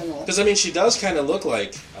would explain a lot. Because I mean, she does kind of look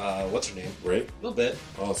like what's her name? Rey? A little bit.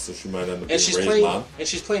 Oh, so she might end up And being Rey's mom. And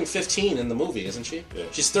she's playing 15 in the movie, isn't she? Yeah.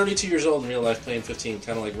 She's 32 years old in real life, playing 15,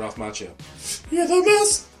 kind of like Ralph Macchio. You're the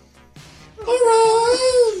best.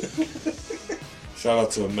 Alright. Shout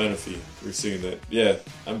out to Menifee for singing that. Yeah,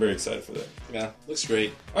 I'm very excited for that. Yeah, looks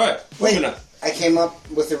great. Alright, moving on. I came up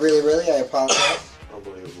with a really, I apologize.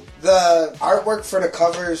 Unbelievable. The artwork for the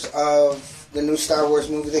covers of the new Star Wars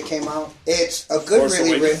movie that came out, it's a good Force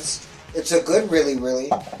Awakens. It's a good really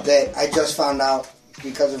that I just found out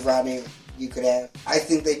because of Rodney you could have. I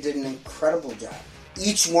think they did an incredible job.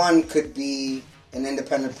 Each one could be an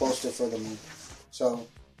independent poster for the movie. So,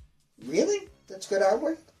 really? That's good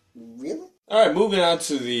artwork? Really? Alright, moving on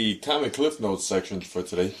to the comic Cliff Notes section for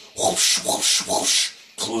today. Whoosh, whoosh, whoosh.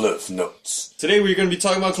 Cliff Notes. Today we're going to be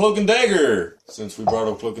talking about Cloak and Dagger, since we brought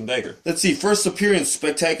up Cloak and Dagger. Let's see, first appearance,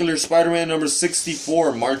 Spectacular Spider-Man number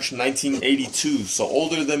 64, March 1982. So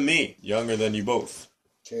older than me, younger than you both.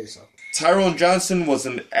 Cheers. Tyrone Johnson was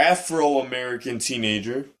an Afro-American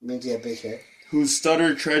teenager Means he had big hair. whose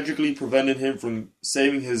stutter tragically prevented him from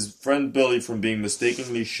saving his friend Billy from being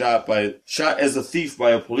mistakenly shot as a thief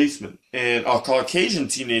by a policeman. And a Caucasian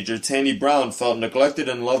teenager, Tandy Brown, felt neglected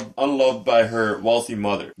and unloved by her wealthy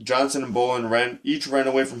mother. Johnson and Bowen each ran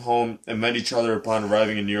away from home and met each other upon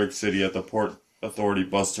arriving in New York City at the Port Authority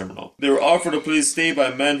bus terminal. They were offered a place stay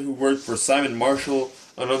by men who worked for Simon Marshall,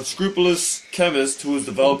 an unscrupulous chemist who was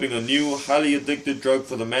developing a new, highly addictive drug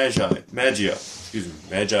for the Magia.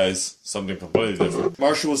 Magi's something completely different.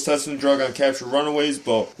 Marshall was testing the drug on captured runaways,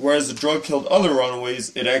 but whereas the drug killed other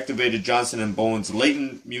runaways, it activated Johnson and Bowen's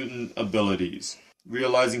latent mutant abilities.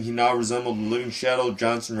 Realizing he now resembled a living shadow,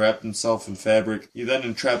 Johnson wrapped himself in fabric. He then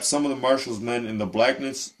entrapped some of the Marshall's men in the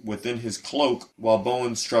blackness within his cloak, while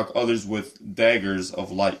Bowen struck others with daggers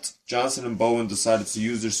of light. Johnson and Bowen decided to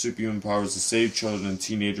use their superhuman powers to save children and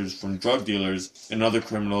teenagers from drug dealers and other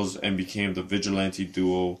criminals, and became the vigilante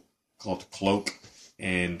duo called Cloak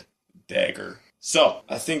and Dagger. So,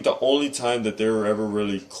 I think the only time that they were ever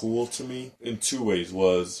really cool to me, in two ways,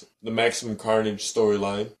 was the Maximum Carnage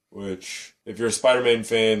storyline, which, if you're a Spider-Man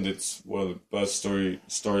fan, it's one of the best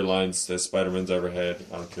storylines that Spider-Man's ever had.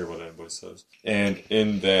 I don't care what anybody says. And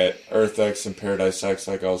in that Earth X and Paradise X,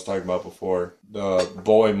 like I was talking about before, the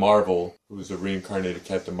boy Marvel, who's a reincarnated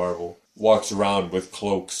Captain Marvel, walks around with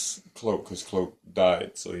cloak, because Cloak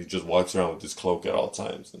died, so he just walks around with his cloak at all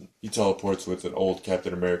times, and he teleports with an old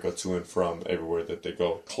Captain America to and from everywhere that they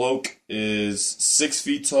go. Cloak is 6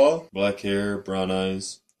 feet tall, black hair, brown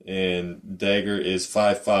eyes, and Dagger is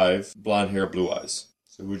 5'5", blonde hair, blue eyes.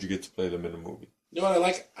 So who'd you get to play them in the movie? You know what I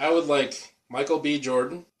like? I would like Michael B.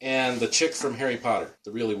 Jordan and the chick from Harry Potter,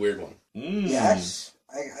 the really weird one. Yes,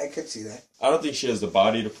 I could see that. I don't think she has the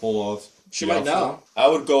body to pull off. She might now. I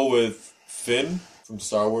would go with Finn from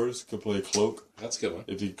Star Wars, could play Cloak. That's a good one.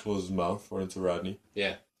 If he closed his mouth, according to Rodney.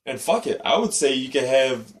 Yeah. And fuck it, I would say you could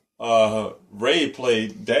have Rey play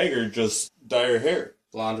Dagger, just dye her hair.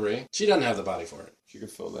 Blonde Rey. She doesn't have the body for it. She could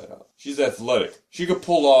fill that out. She's athletic. She could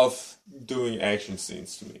pull off doing action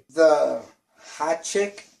scenes to me. The hot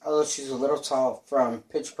chick, although she's a little tall, from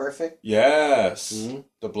Pitch Perfect. Yes. Mm-hmm.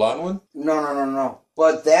 The blonde one? No.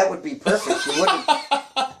 But that would be perfect. You wouldn't.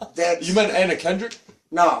 You meant Anna Kendrick?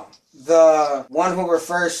 No. The one who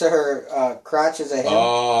refers to her crotch as a him.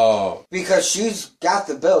 Oh. Because she's got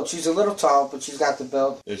the build. She's a little tall, but she's got the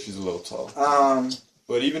build. Yeah, she's a little tall.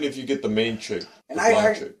 But even if you get the main chick, and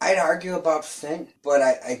chick. I'd argue about Finn, but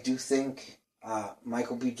I do think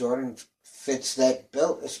Michael B. Jordan fits that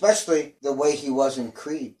build, especially the way he was in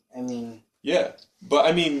Creed. I mean... Yeah, but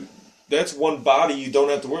I mean, that's one body you don't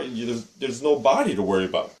have to worry. There's no body to worry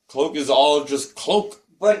about. Cloak is all just Cloak.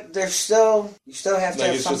 But you still have to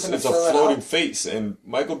have something to fill it out. It's a floating face, and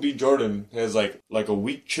Michael B. Jordan has like a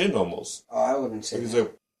weak chin almost. Oh, I wouldn't say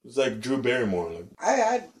that. It's like Drew Barrymore.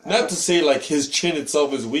 I not to say like his chin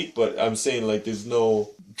itself is weak, but I'm saying like there's no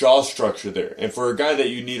jaw structure there. And for a guy that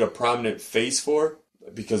you need a prominent face for,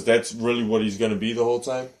 because that's really what he's going to be the whole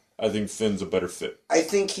time, I think Finn's a better fit. I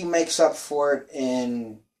think he makes up for it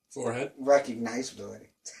in forehead recognizability.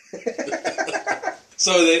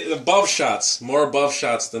 So above shots, more above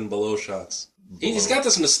shots than below shots. He's got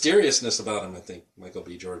this mysteriousness about him, I think, Michael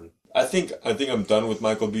B. Jordan. I think I'm done with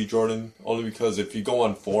Michael B. Jordan, only because if you go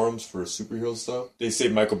on forums for superhero stuff, they say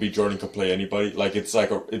Michael B. Jordan could play anybody. Like, it's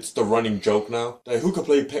the running joke now. Like, who could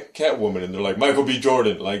play Catwoman? And they're like, Michael B.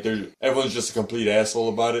 Jordan. Like, everyone's just a complete asshole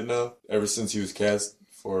about it now, ever since he was cast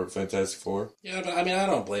for Fantastic Four. Yeah, but I mean, I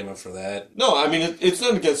don't blame him for that. No, I mean, it's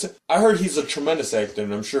not against it. I heard he's a tremendous actor,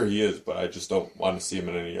 and I'm sure he is, but I just don't want to see him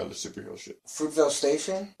in any other superhero shit. Fruitvale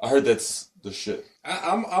Station? I heard that's the shit.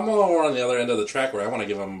 I'm more on the other end of the track where I want to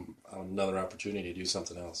give him another opportunity to do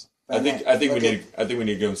something else. I think we need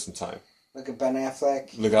to give him some time. Look at Ben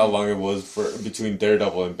Affleck. Look how long it was between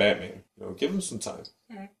Daredevil and Batman. Give him some time.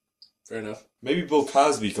 All right. Fair enough. Maybe Bill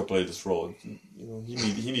Cosby could play this role. He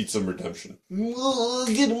needs some redemption.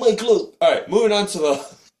 Get in my cloak. All right, moving on to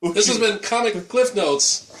the. This has been Comic Cliff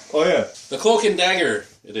Notes. Oh yeah, the Cloak and Dagger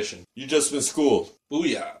edition. You just been schooled.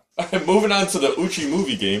 Booyah! All right, moving on to the Uchi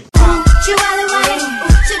movie game.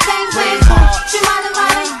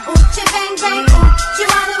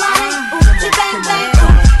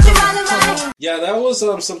 Yeah, that was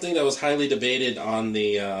something that was highly debated on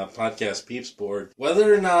the podcast Peeps board.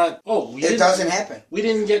 Whether or not it doesn't happen. We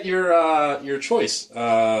didn't get your choice.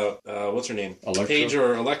 What's her name? Electra? Paige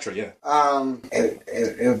or Electra? Yeah.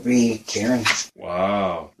 It would be Karen.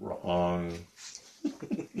 Wow, wrong.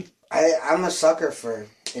 I'm a sucker for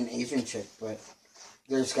an Asian chick, but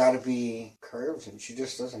there's got to be curves, and she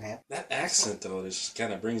just doesn't have that accent, though. Just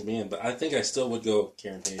kind of brings me in, but I think I still would go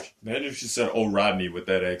Karen Page. Imagine if she said "Oh Rodney" with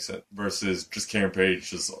that accent versus just Karen Page,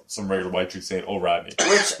 just some regular white chick saying "Oh Rodney."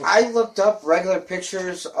 Which I looked up regular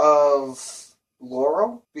pictures of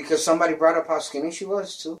Laurel because somebody brought up how skinny she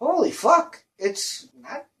was too. Holy fuck! It's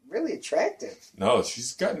not really attractive. No,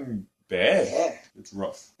 she's gotten bad. Yeah, it's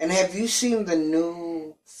rough. And have you seen the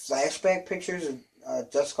new flashback pictures of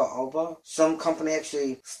Jessica Alba? Some company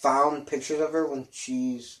actually found pictures of her when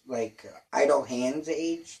she's like idle hands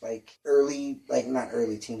age, like not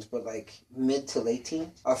early teens, but like mid to late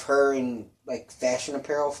teens, of her in like fashion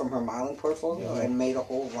apparel from her modeling portfolio, and made a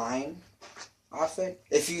whole line off it.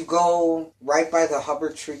 If you go right by the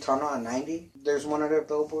Hubbard Street Tunnel on 90, there's one of their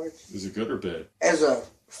billboards. Is it good or bad? As a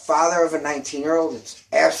father of a 19-year-old, it's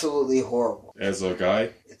absolutely horrible. As a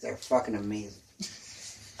guy? They're fucking amazing.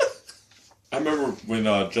 I remember when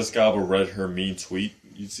Jessica Alba read her mean tweet.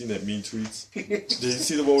 You seen that mean tweets? Did you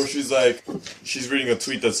see the one where she's reading a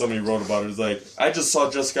tweet that somebody wrote about her? It's like, I just saw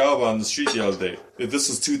Jessica Alba on the street the other day. If this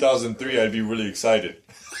was 2003, I'd be really excited.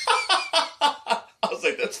 I was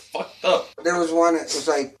like, that's fucked up. There was one, it was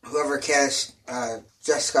like, whoever cast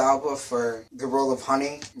Jessica Alba for the role of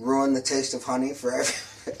Honey ruined the taste of honey for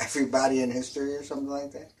everybody in history or something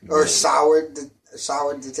like that. Or soured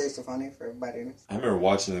the taste of honey for everybody in history. I remember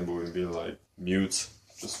watching that movie and being like, mute.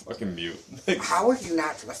 Just fucking mute. How are you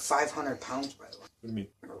not like 500 pounds, by the way? What do you mean?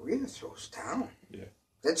 Maria throws down. Yeah.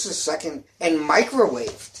 That's the second, and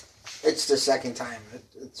microwaved. It's the second time.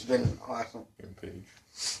 It's been awesome.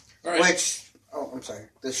 All right. Which, I'm sorry.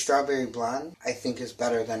 The strawberry blonde, I think, is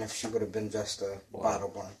better than if she would have been just a bottle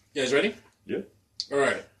blonde. You guys ready? Yeah. All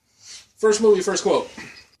right. First movie, first quote.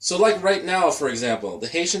 So like right now, for example, the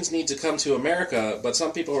Haitians need to come to America, but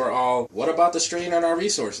some people are all, what about the strain on our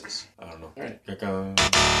resources? I don't know. All right.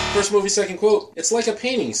 First movie, second quote. It's like a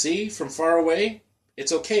painting, see? From far away,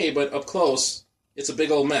 it's okay, but up close, it's a big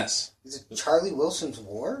old mess. Is it Charlie Wilson's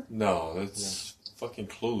War? No, that's fucking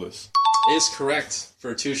Clueless. Is correct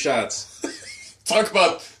for 2 shots. Talk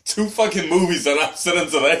about 2 fucking movies on opposite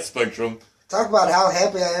ends of that spectrum. Talk about how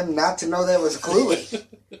happy I am not to know that was Clueless.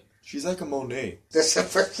 She's like a Monet. That's the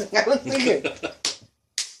first thing I was thinking.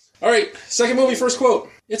 All right, second movie, first quote.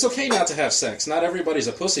 It's okay not to have sex. Not everybody's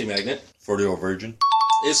a pussy magnet. 40-year-old virgin.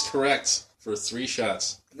 Is correct for 3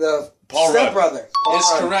 shots. The Paul Rudd. stepbrother. Is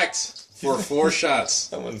correct for 4 shots.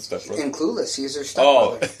 That one's stepbrother. In Clueless, he's her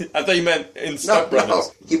Oh, stepbrother. I thought you meant in Step Brothers.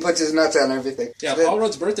 No, he puts his nuts on everything. Yeah, Paul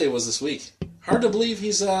Rudd's birthday was this week. Hard to believe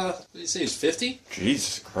he's, what did you say, he's 50?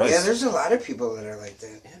 Jesus Christ. Yeah, there's a lot of people that are like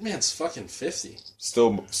that. That man's fucking 50.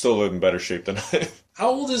 Still live in better shape than I am. How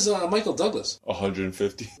old is Michael Douglas?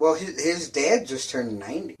 150. Well, his dad just turned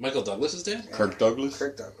 90. Michael Douglas is dead? Yeah. Kirk Douglas?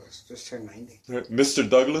 Kirk Douglas just turned 90. Mr.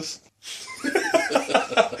 Douglas?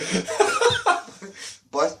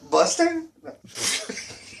 Buster?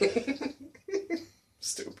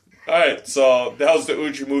 Stupid. Alright, so that was the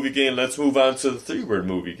Uchi movie game. Let's move on to the 3-word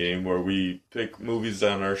movie game where we pick movies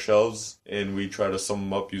on our shelves and we try to sum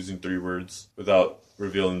them up using 3 words without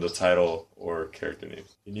revealing the title or character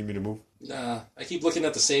names. You need me to move? Nah, I keep looking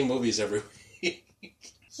at the same movies every week.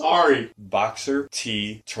 Sorry. Boxer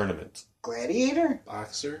T Tournament. Gladiator?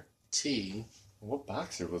 Boxer T What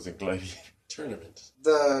boxer was in Gladiator? Tournament.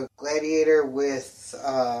 The gladiator with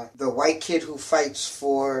the white kid who fights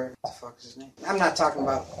for... What the fuck is his name? I'm not talking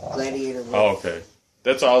about gladiator with... Oh, okay.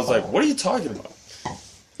 That's why I was like, what are you talking about?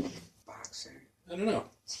 Boxer. I don't know.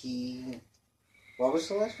 T... What was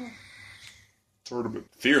the last one? Tournament.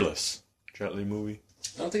 Fearless. Jet Li movie.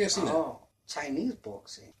 I don't think I've seen that. Oh, Chinese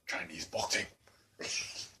boxing. Chinese boxing.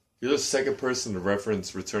 You're the second person to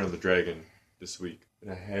reference Return of the Dragon this week.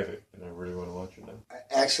 And I have it, and I really want to watch it now.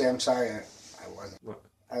 Actually, I'm sorry, I wasn't. What?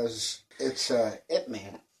 It's a Ip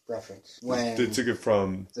Man reference. When They took it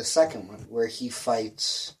from... the second one, where he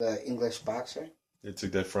fights the English boxer. They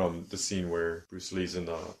took that from the scene where Bruce Lee's in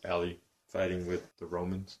the alley fighting with the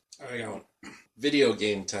Romans. I got one. Video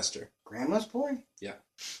game tester. Grandma's Boy? Yeah.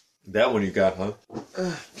 That one you got, huh?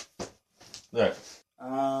 Alright.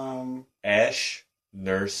 Ash,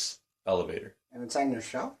 Nurse, Elevator. And it's on your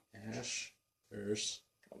shelf? Ash, Nurse,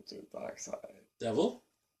 Come to the dark side. Devil.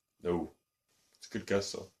 No. It's a good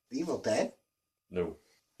guess, though. The Evil Dead? No.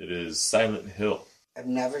 It is Silent Hill. I've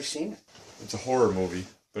never seen it. It's a horror movie,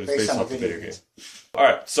 but it's Based based on a off the video video game.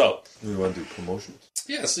 Alright, so, we want to do promotions?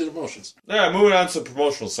 Yeah, let's do the motions. Alright, moving on to the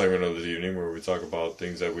promotional segment of the evening where we talk about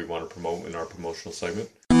things that we want to promote in our promotional segment.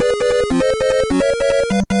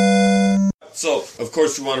 So, of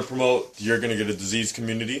course, we want to promote You're Gonna Get a Disease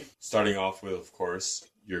community. Starting off with, of course,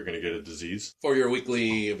 You're Gonna Get a Disease. For your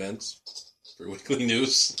weekly events. For weekly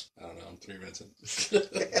news. I don't know, I'm 3 events in.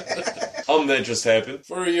 That just happened.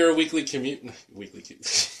 For your weekly commute. Weekly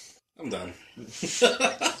commute. I'm done.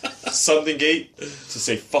 Something Gate to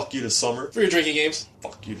say fuck you to summer. For your drinking games.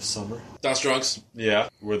 Fuck you to summer. Das Drunks. Yeah,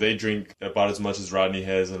 where they drink about as much as Rodney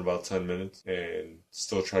has in about 10 minutes and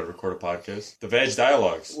still try to record a podcast. The Vag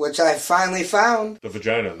Dialogues. Which I finally found. The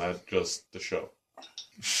vagina, not just the show.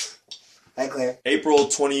 Hi, Claire. April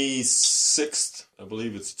 26th, I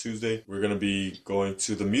believe it's Tuesday, we're going to be going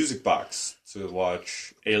to the Music Box to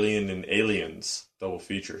watch Alien and Aliens double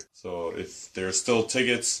feature. So if there's still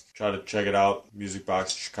tickets, try to check it out. Music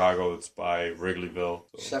Box Chicago, it's by Wrigleyville.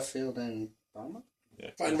 So, Sheffield and Belmont? yeah.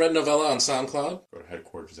 Find Red Novella on SoundCloud. Go to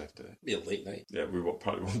headquarters after that. Be a late night. Yeah,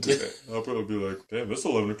 probably won't do that. I'll probably be like, damn, it's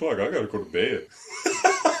 11 o'clock. I gotta go to bed.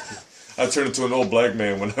 I turn into an old black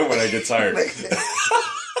man when I get tired.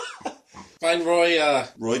 Find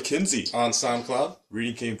Roy Kinsey on SoundCloud.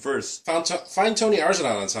 Reading came first. Find Tony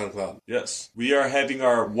Arzanon on SoundCloud. Yes. We are having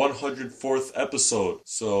our 104th episode.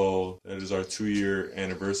 So that is our 2-year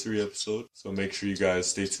anniversary episode. So make sure you guys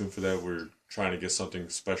stay tuned for that. We're trying to get something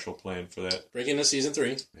special planned for that. Breaking into season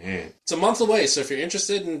 3. Man. It's a month away, so if you're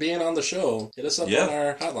interested in being on the show, hit us up on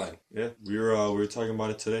our hotline. Yeah, we were talking about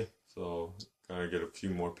it today. So kind of get a few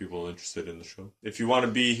more people interested in the show. If you want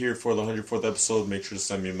to be here for the 104th episode, make sure to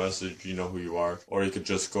send me a message. You know who you are. Or you could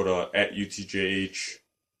just go to @UTJH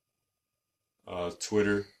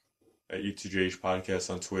Twitter, @UTJH Podcast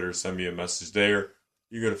on Twitter. Send me a message there.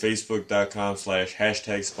 You go to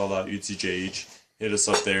facebook.com/# spell out UTJH. Hit us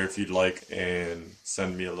up there if you'd like and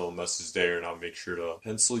send me a little message there and I'll make sure to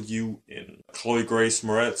pencil you in. Chloe Grace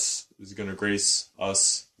Moretz is going to grace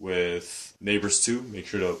us with Neighbors 2. Make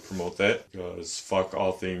sure to promote that because fuck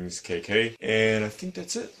all things KK. And I think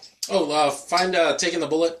that's it. Oh, find Taking the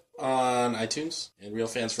Bullet on iTunes and Real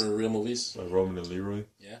Fans for Real Movies. By Roman and Leroy.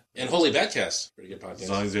 Yeah. And Holy Badcast. Pretty good podcast. As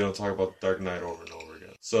long as they don't talk about The Dark Knight over and over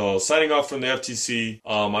again. So, signing off from the FTC,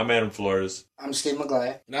 I'm Adam Flores. I'm Steve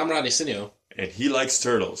Maglaya. And I'm Rodney Sinio. And he likes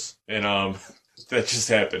turtles. And that just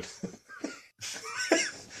happened.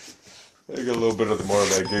 I got a little bit of more of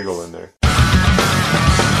that giggle in there.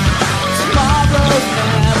 Tomorrow's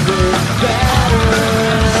never better.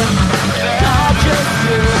 I'll just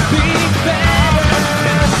be better.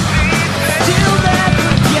 Still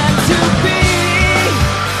never get to be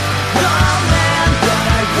the man that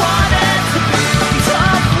I wanted to be.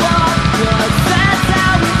 Tough love, 'cause that's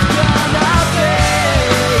how it's gonna be.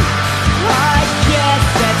 I guess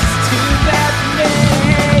that's too bad for me.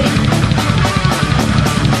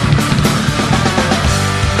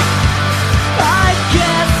 I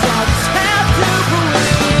guess I'll just have to believe.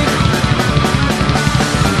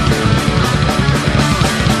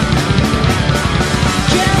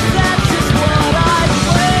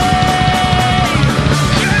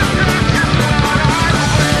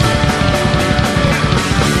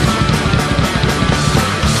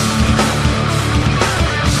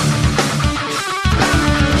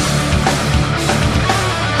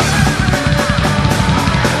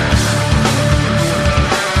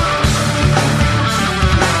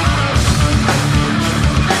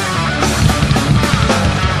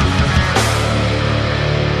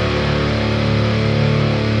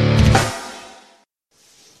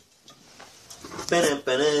 Price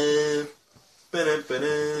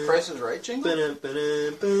is Right jingle?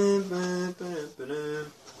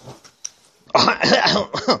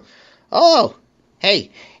 Oh,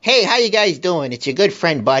 hey, how you guys doing? It's your good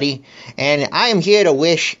friend Buddy, and I am here to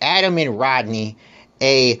wish Adam and Rodney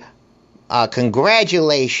a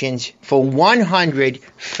congratulations for 100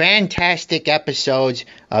 fantastic episodes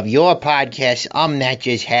of your podcast, That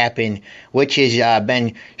Just Happened, which has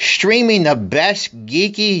been streaming the best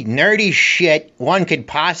geeky, nerdy shit one could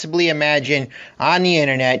possibly imagine on the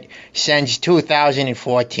internet since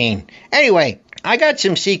 2014. Anyway, I got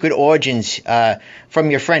some secret origins from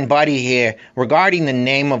your friend Buddy here regarding the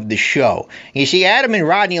name of the show. You see, Adam and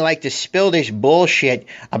Rodney like to spill this bullshit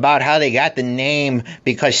about how they got the name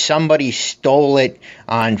because somebody stole it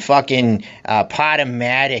on fucking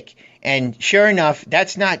Podomatic. And sure enough,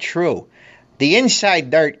 that's not true. The inside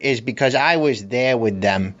dirt is because I was there with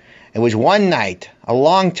them. It was one night, a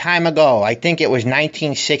long time ago. I think it was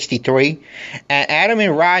 1963. And Adam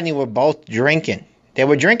and Rodney were both drinking. They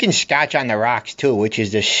were drinking scotch on the rocks, too, which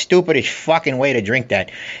is the stupidest fucking way to drink that.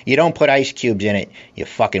 You don't put ice cubes in it, you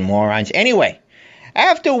fucking morons. Anyway,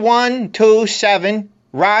 after 1, 2, 7,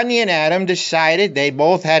 Rodney and Adam decided they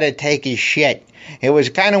both had to take a shit. It was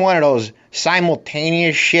kind of one of those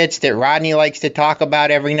simultaneous shits that Rodney likes to talk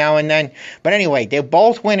about every now and then. But anyway, they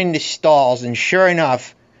both went into stalls, and sure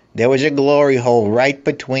enough, there was a glory hole right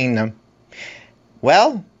between them.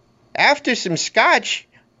 Well, after some scotch,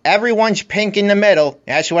 everyone's pink in the middle.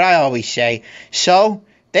 That's what I always say. So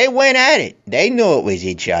they went at it. They knew it was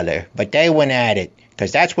each other, but they went at it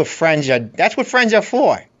because that's what friends are. That's what friends are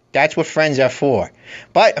for. That's what friends are for.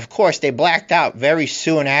 But of course, they blacked out very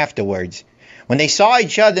soon afterwards. When they saw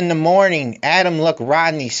each other in the morning, Adam looked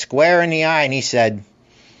Rodney square in the eye and he said,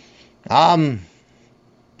 that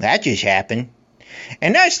just happened.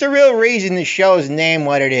 And that's the real reason the show's named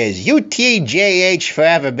what it is. UTJH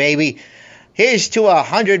forever, baby. Here's to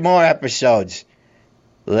 100 more episodes.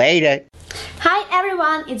 Later. Hi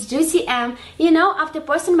everyone, it's Juicy M. You know, after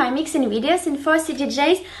posting my mixing videos in 4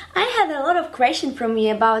 CDJs, I had a lot of questions from me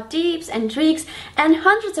about tips and tricks, and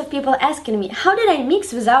hundreds of people asking me how did I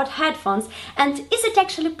mix without headphones, and is it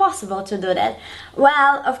actually possible to do that?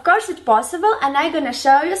 Well, of course it's possible, and I'm gonna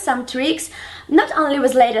show you some tricks, not only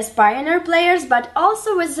with latest Pioneer players, but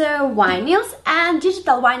also with vinyls and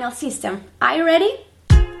digital vinyl system. Are you ready?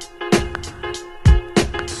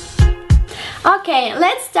 Okay,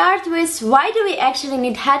 let's start with why do we actually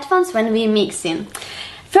need headphones when we mixing.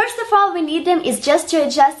 First of all, we need them is just to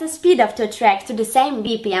adjust the speed of two tracks to the same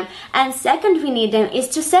BPM, and second we need them is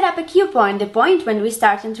to set up a cue point, the point when we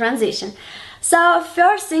start in transition. So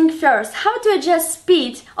first thing first, how to adjust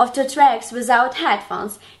speed of two tracks without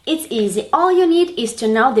headphones? It's easy. All you need is to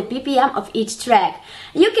know the BPM of each track.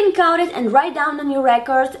 You can code it and write down on your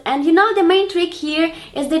record, and you know the main trick here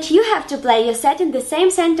is that you have to play your set in the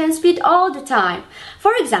same sentence speed all the time.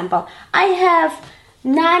 For example, I have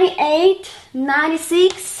 98,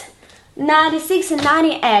 96, 96 and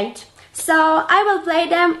 98. So I will play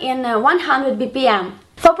them in 100 BPM.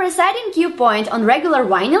 For precising cue point on regular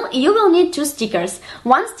vinyl, you will need two stickers.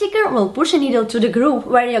 One sticker will push a needle to the groove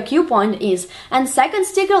where your cue point is, and second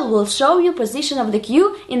sticker will show you position of the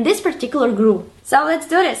cue in this particular groove. So let's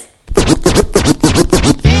do this.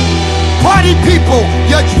 Party people,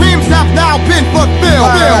 your dreams have now been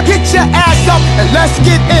fulfilled. Get your ass up and let's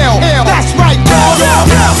get ill. That's right, y'all.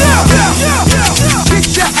 Get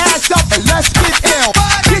your ass up and let's get ill.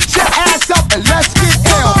 Get your ass up and let's get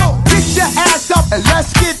ill. Get your ass up and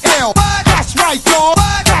let's get ill. That's right, y'all.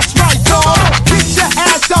 That's right, y'all. Get your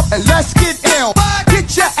ass up and let's get ill.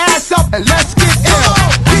 Get your ass up and let's get ill.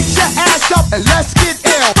 Get your ass up and let's get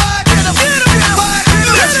ill.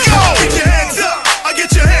 Let's go. Get your hands up. I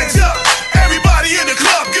get your hands up. Everybody in the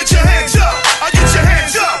club, get your hands up. I get your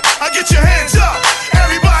hands up. I get your hands up.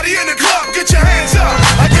 Everybody in the club, get your hands up.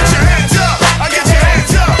 I get your hands up. I get your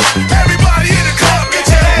hands up. Everybody in the club, get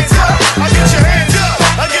your hands up. I get your hands up.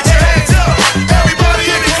 I get your hands up. Everybody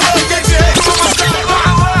in the club, get your hands up.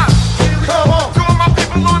 Come on, to all my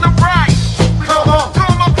people on the right. Come on, to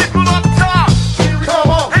all my people on top. Come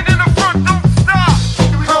on, and in the front, don't stop.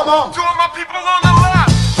 Come on, to all my people on the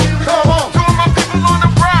left. Come on, to all my people on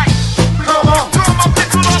the right. Come on, to all my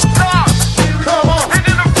people on top. Come on, and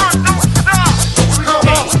in the front, don't stop. Come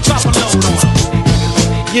on, drop a load on.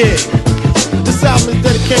 Yeah, this album is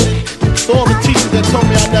dedicated to all the teachers that told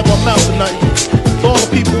me I never amount to nothing. To all the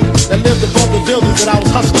people that lived above the buildings that I was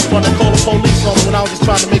hustling from that called the police on me when I was just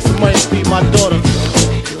trying to make some money to feed my daughter.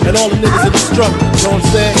 And all the niggas in the struggle, you know what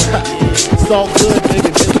I'm saying? It's all good,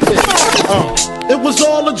 baby. It was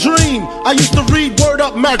all a dream. I used to read Word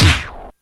Up Maggie.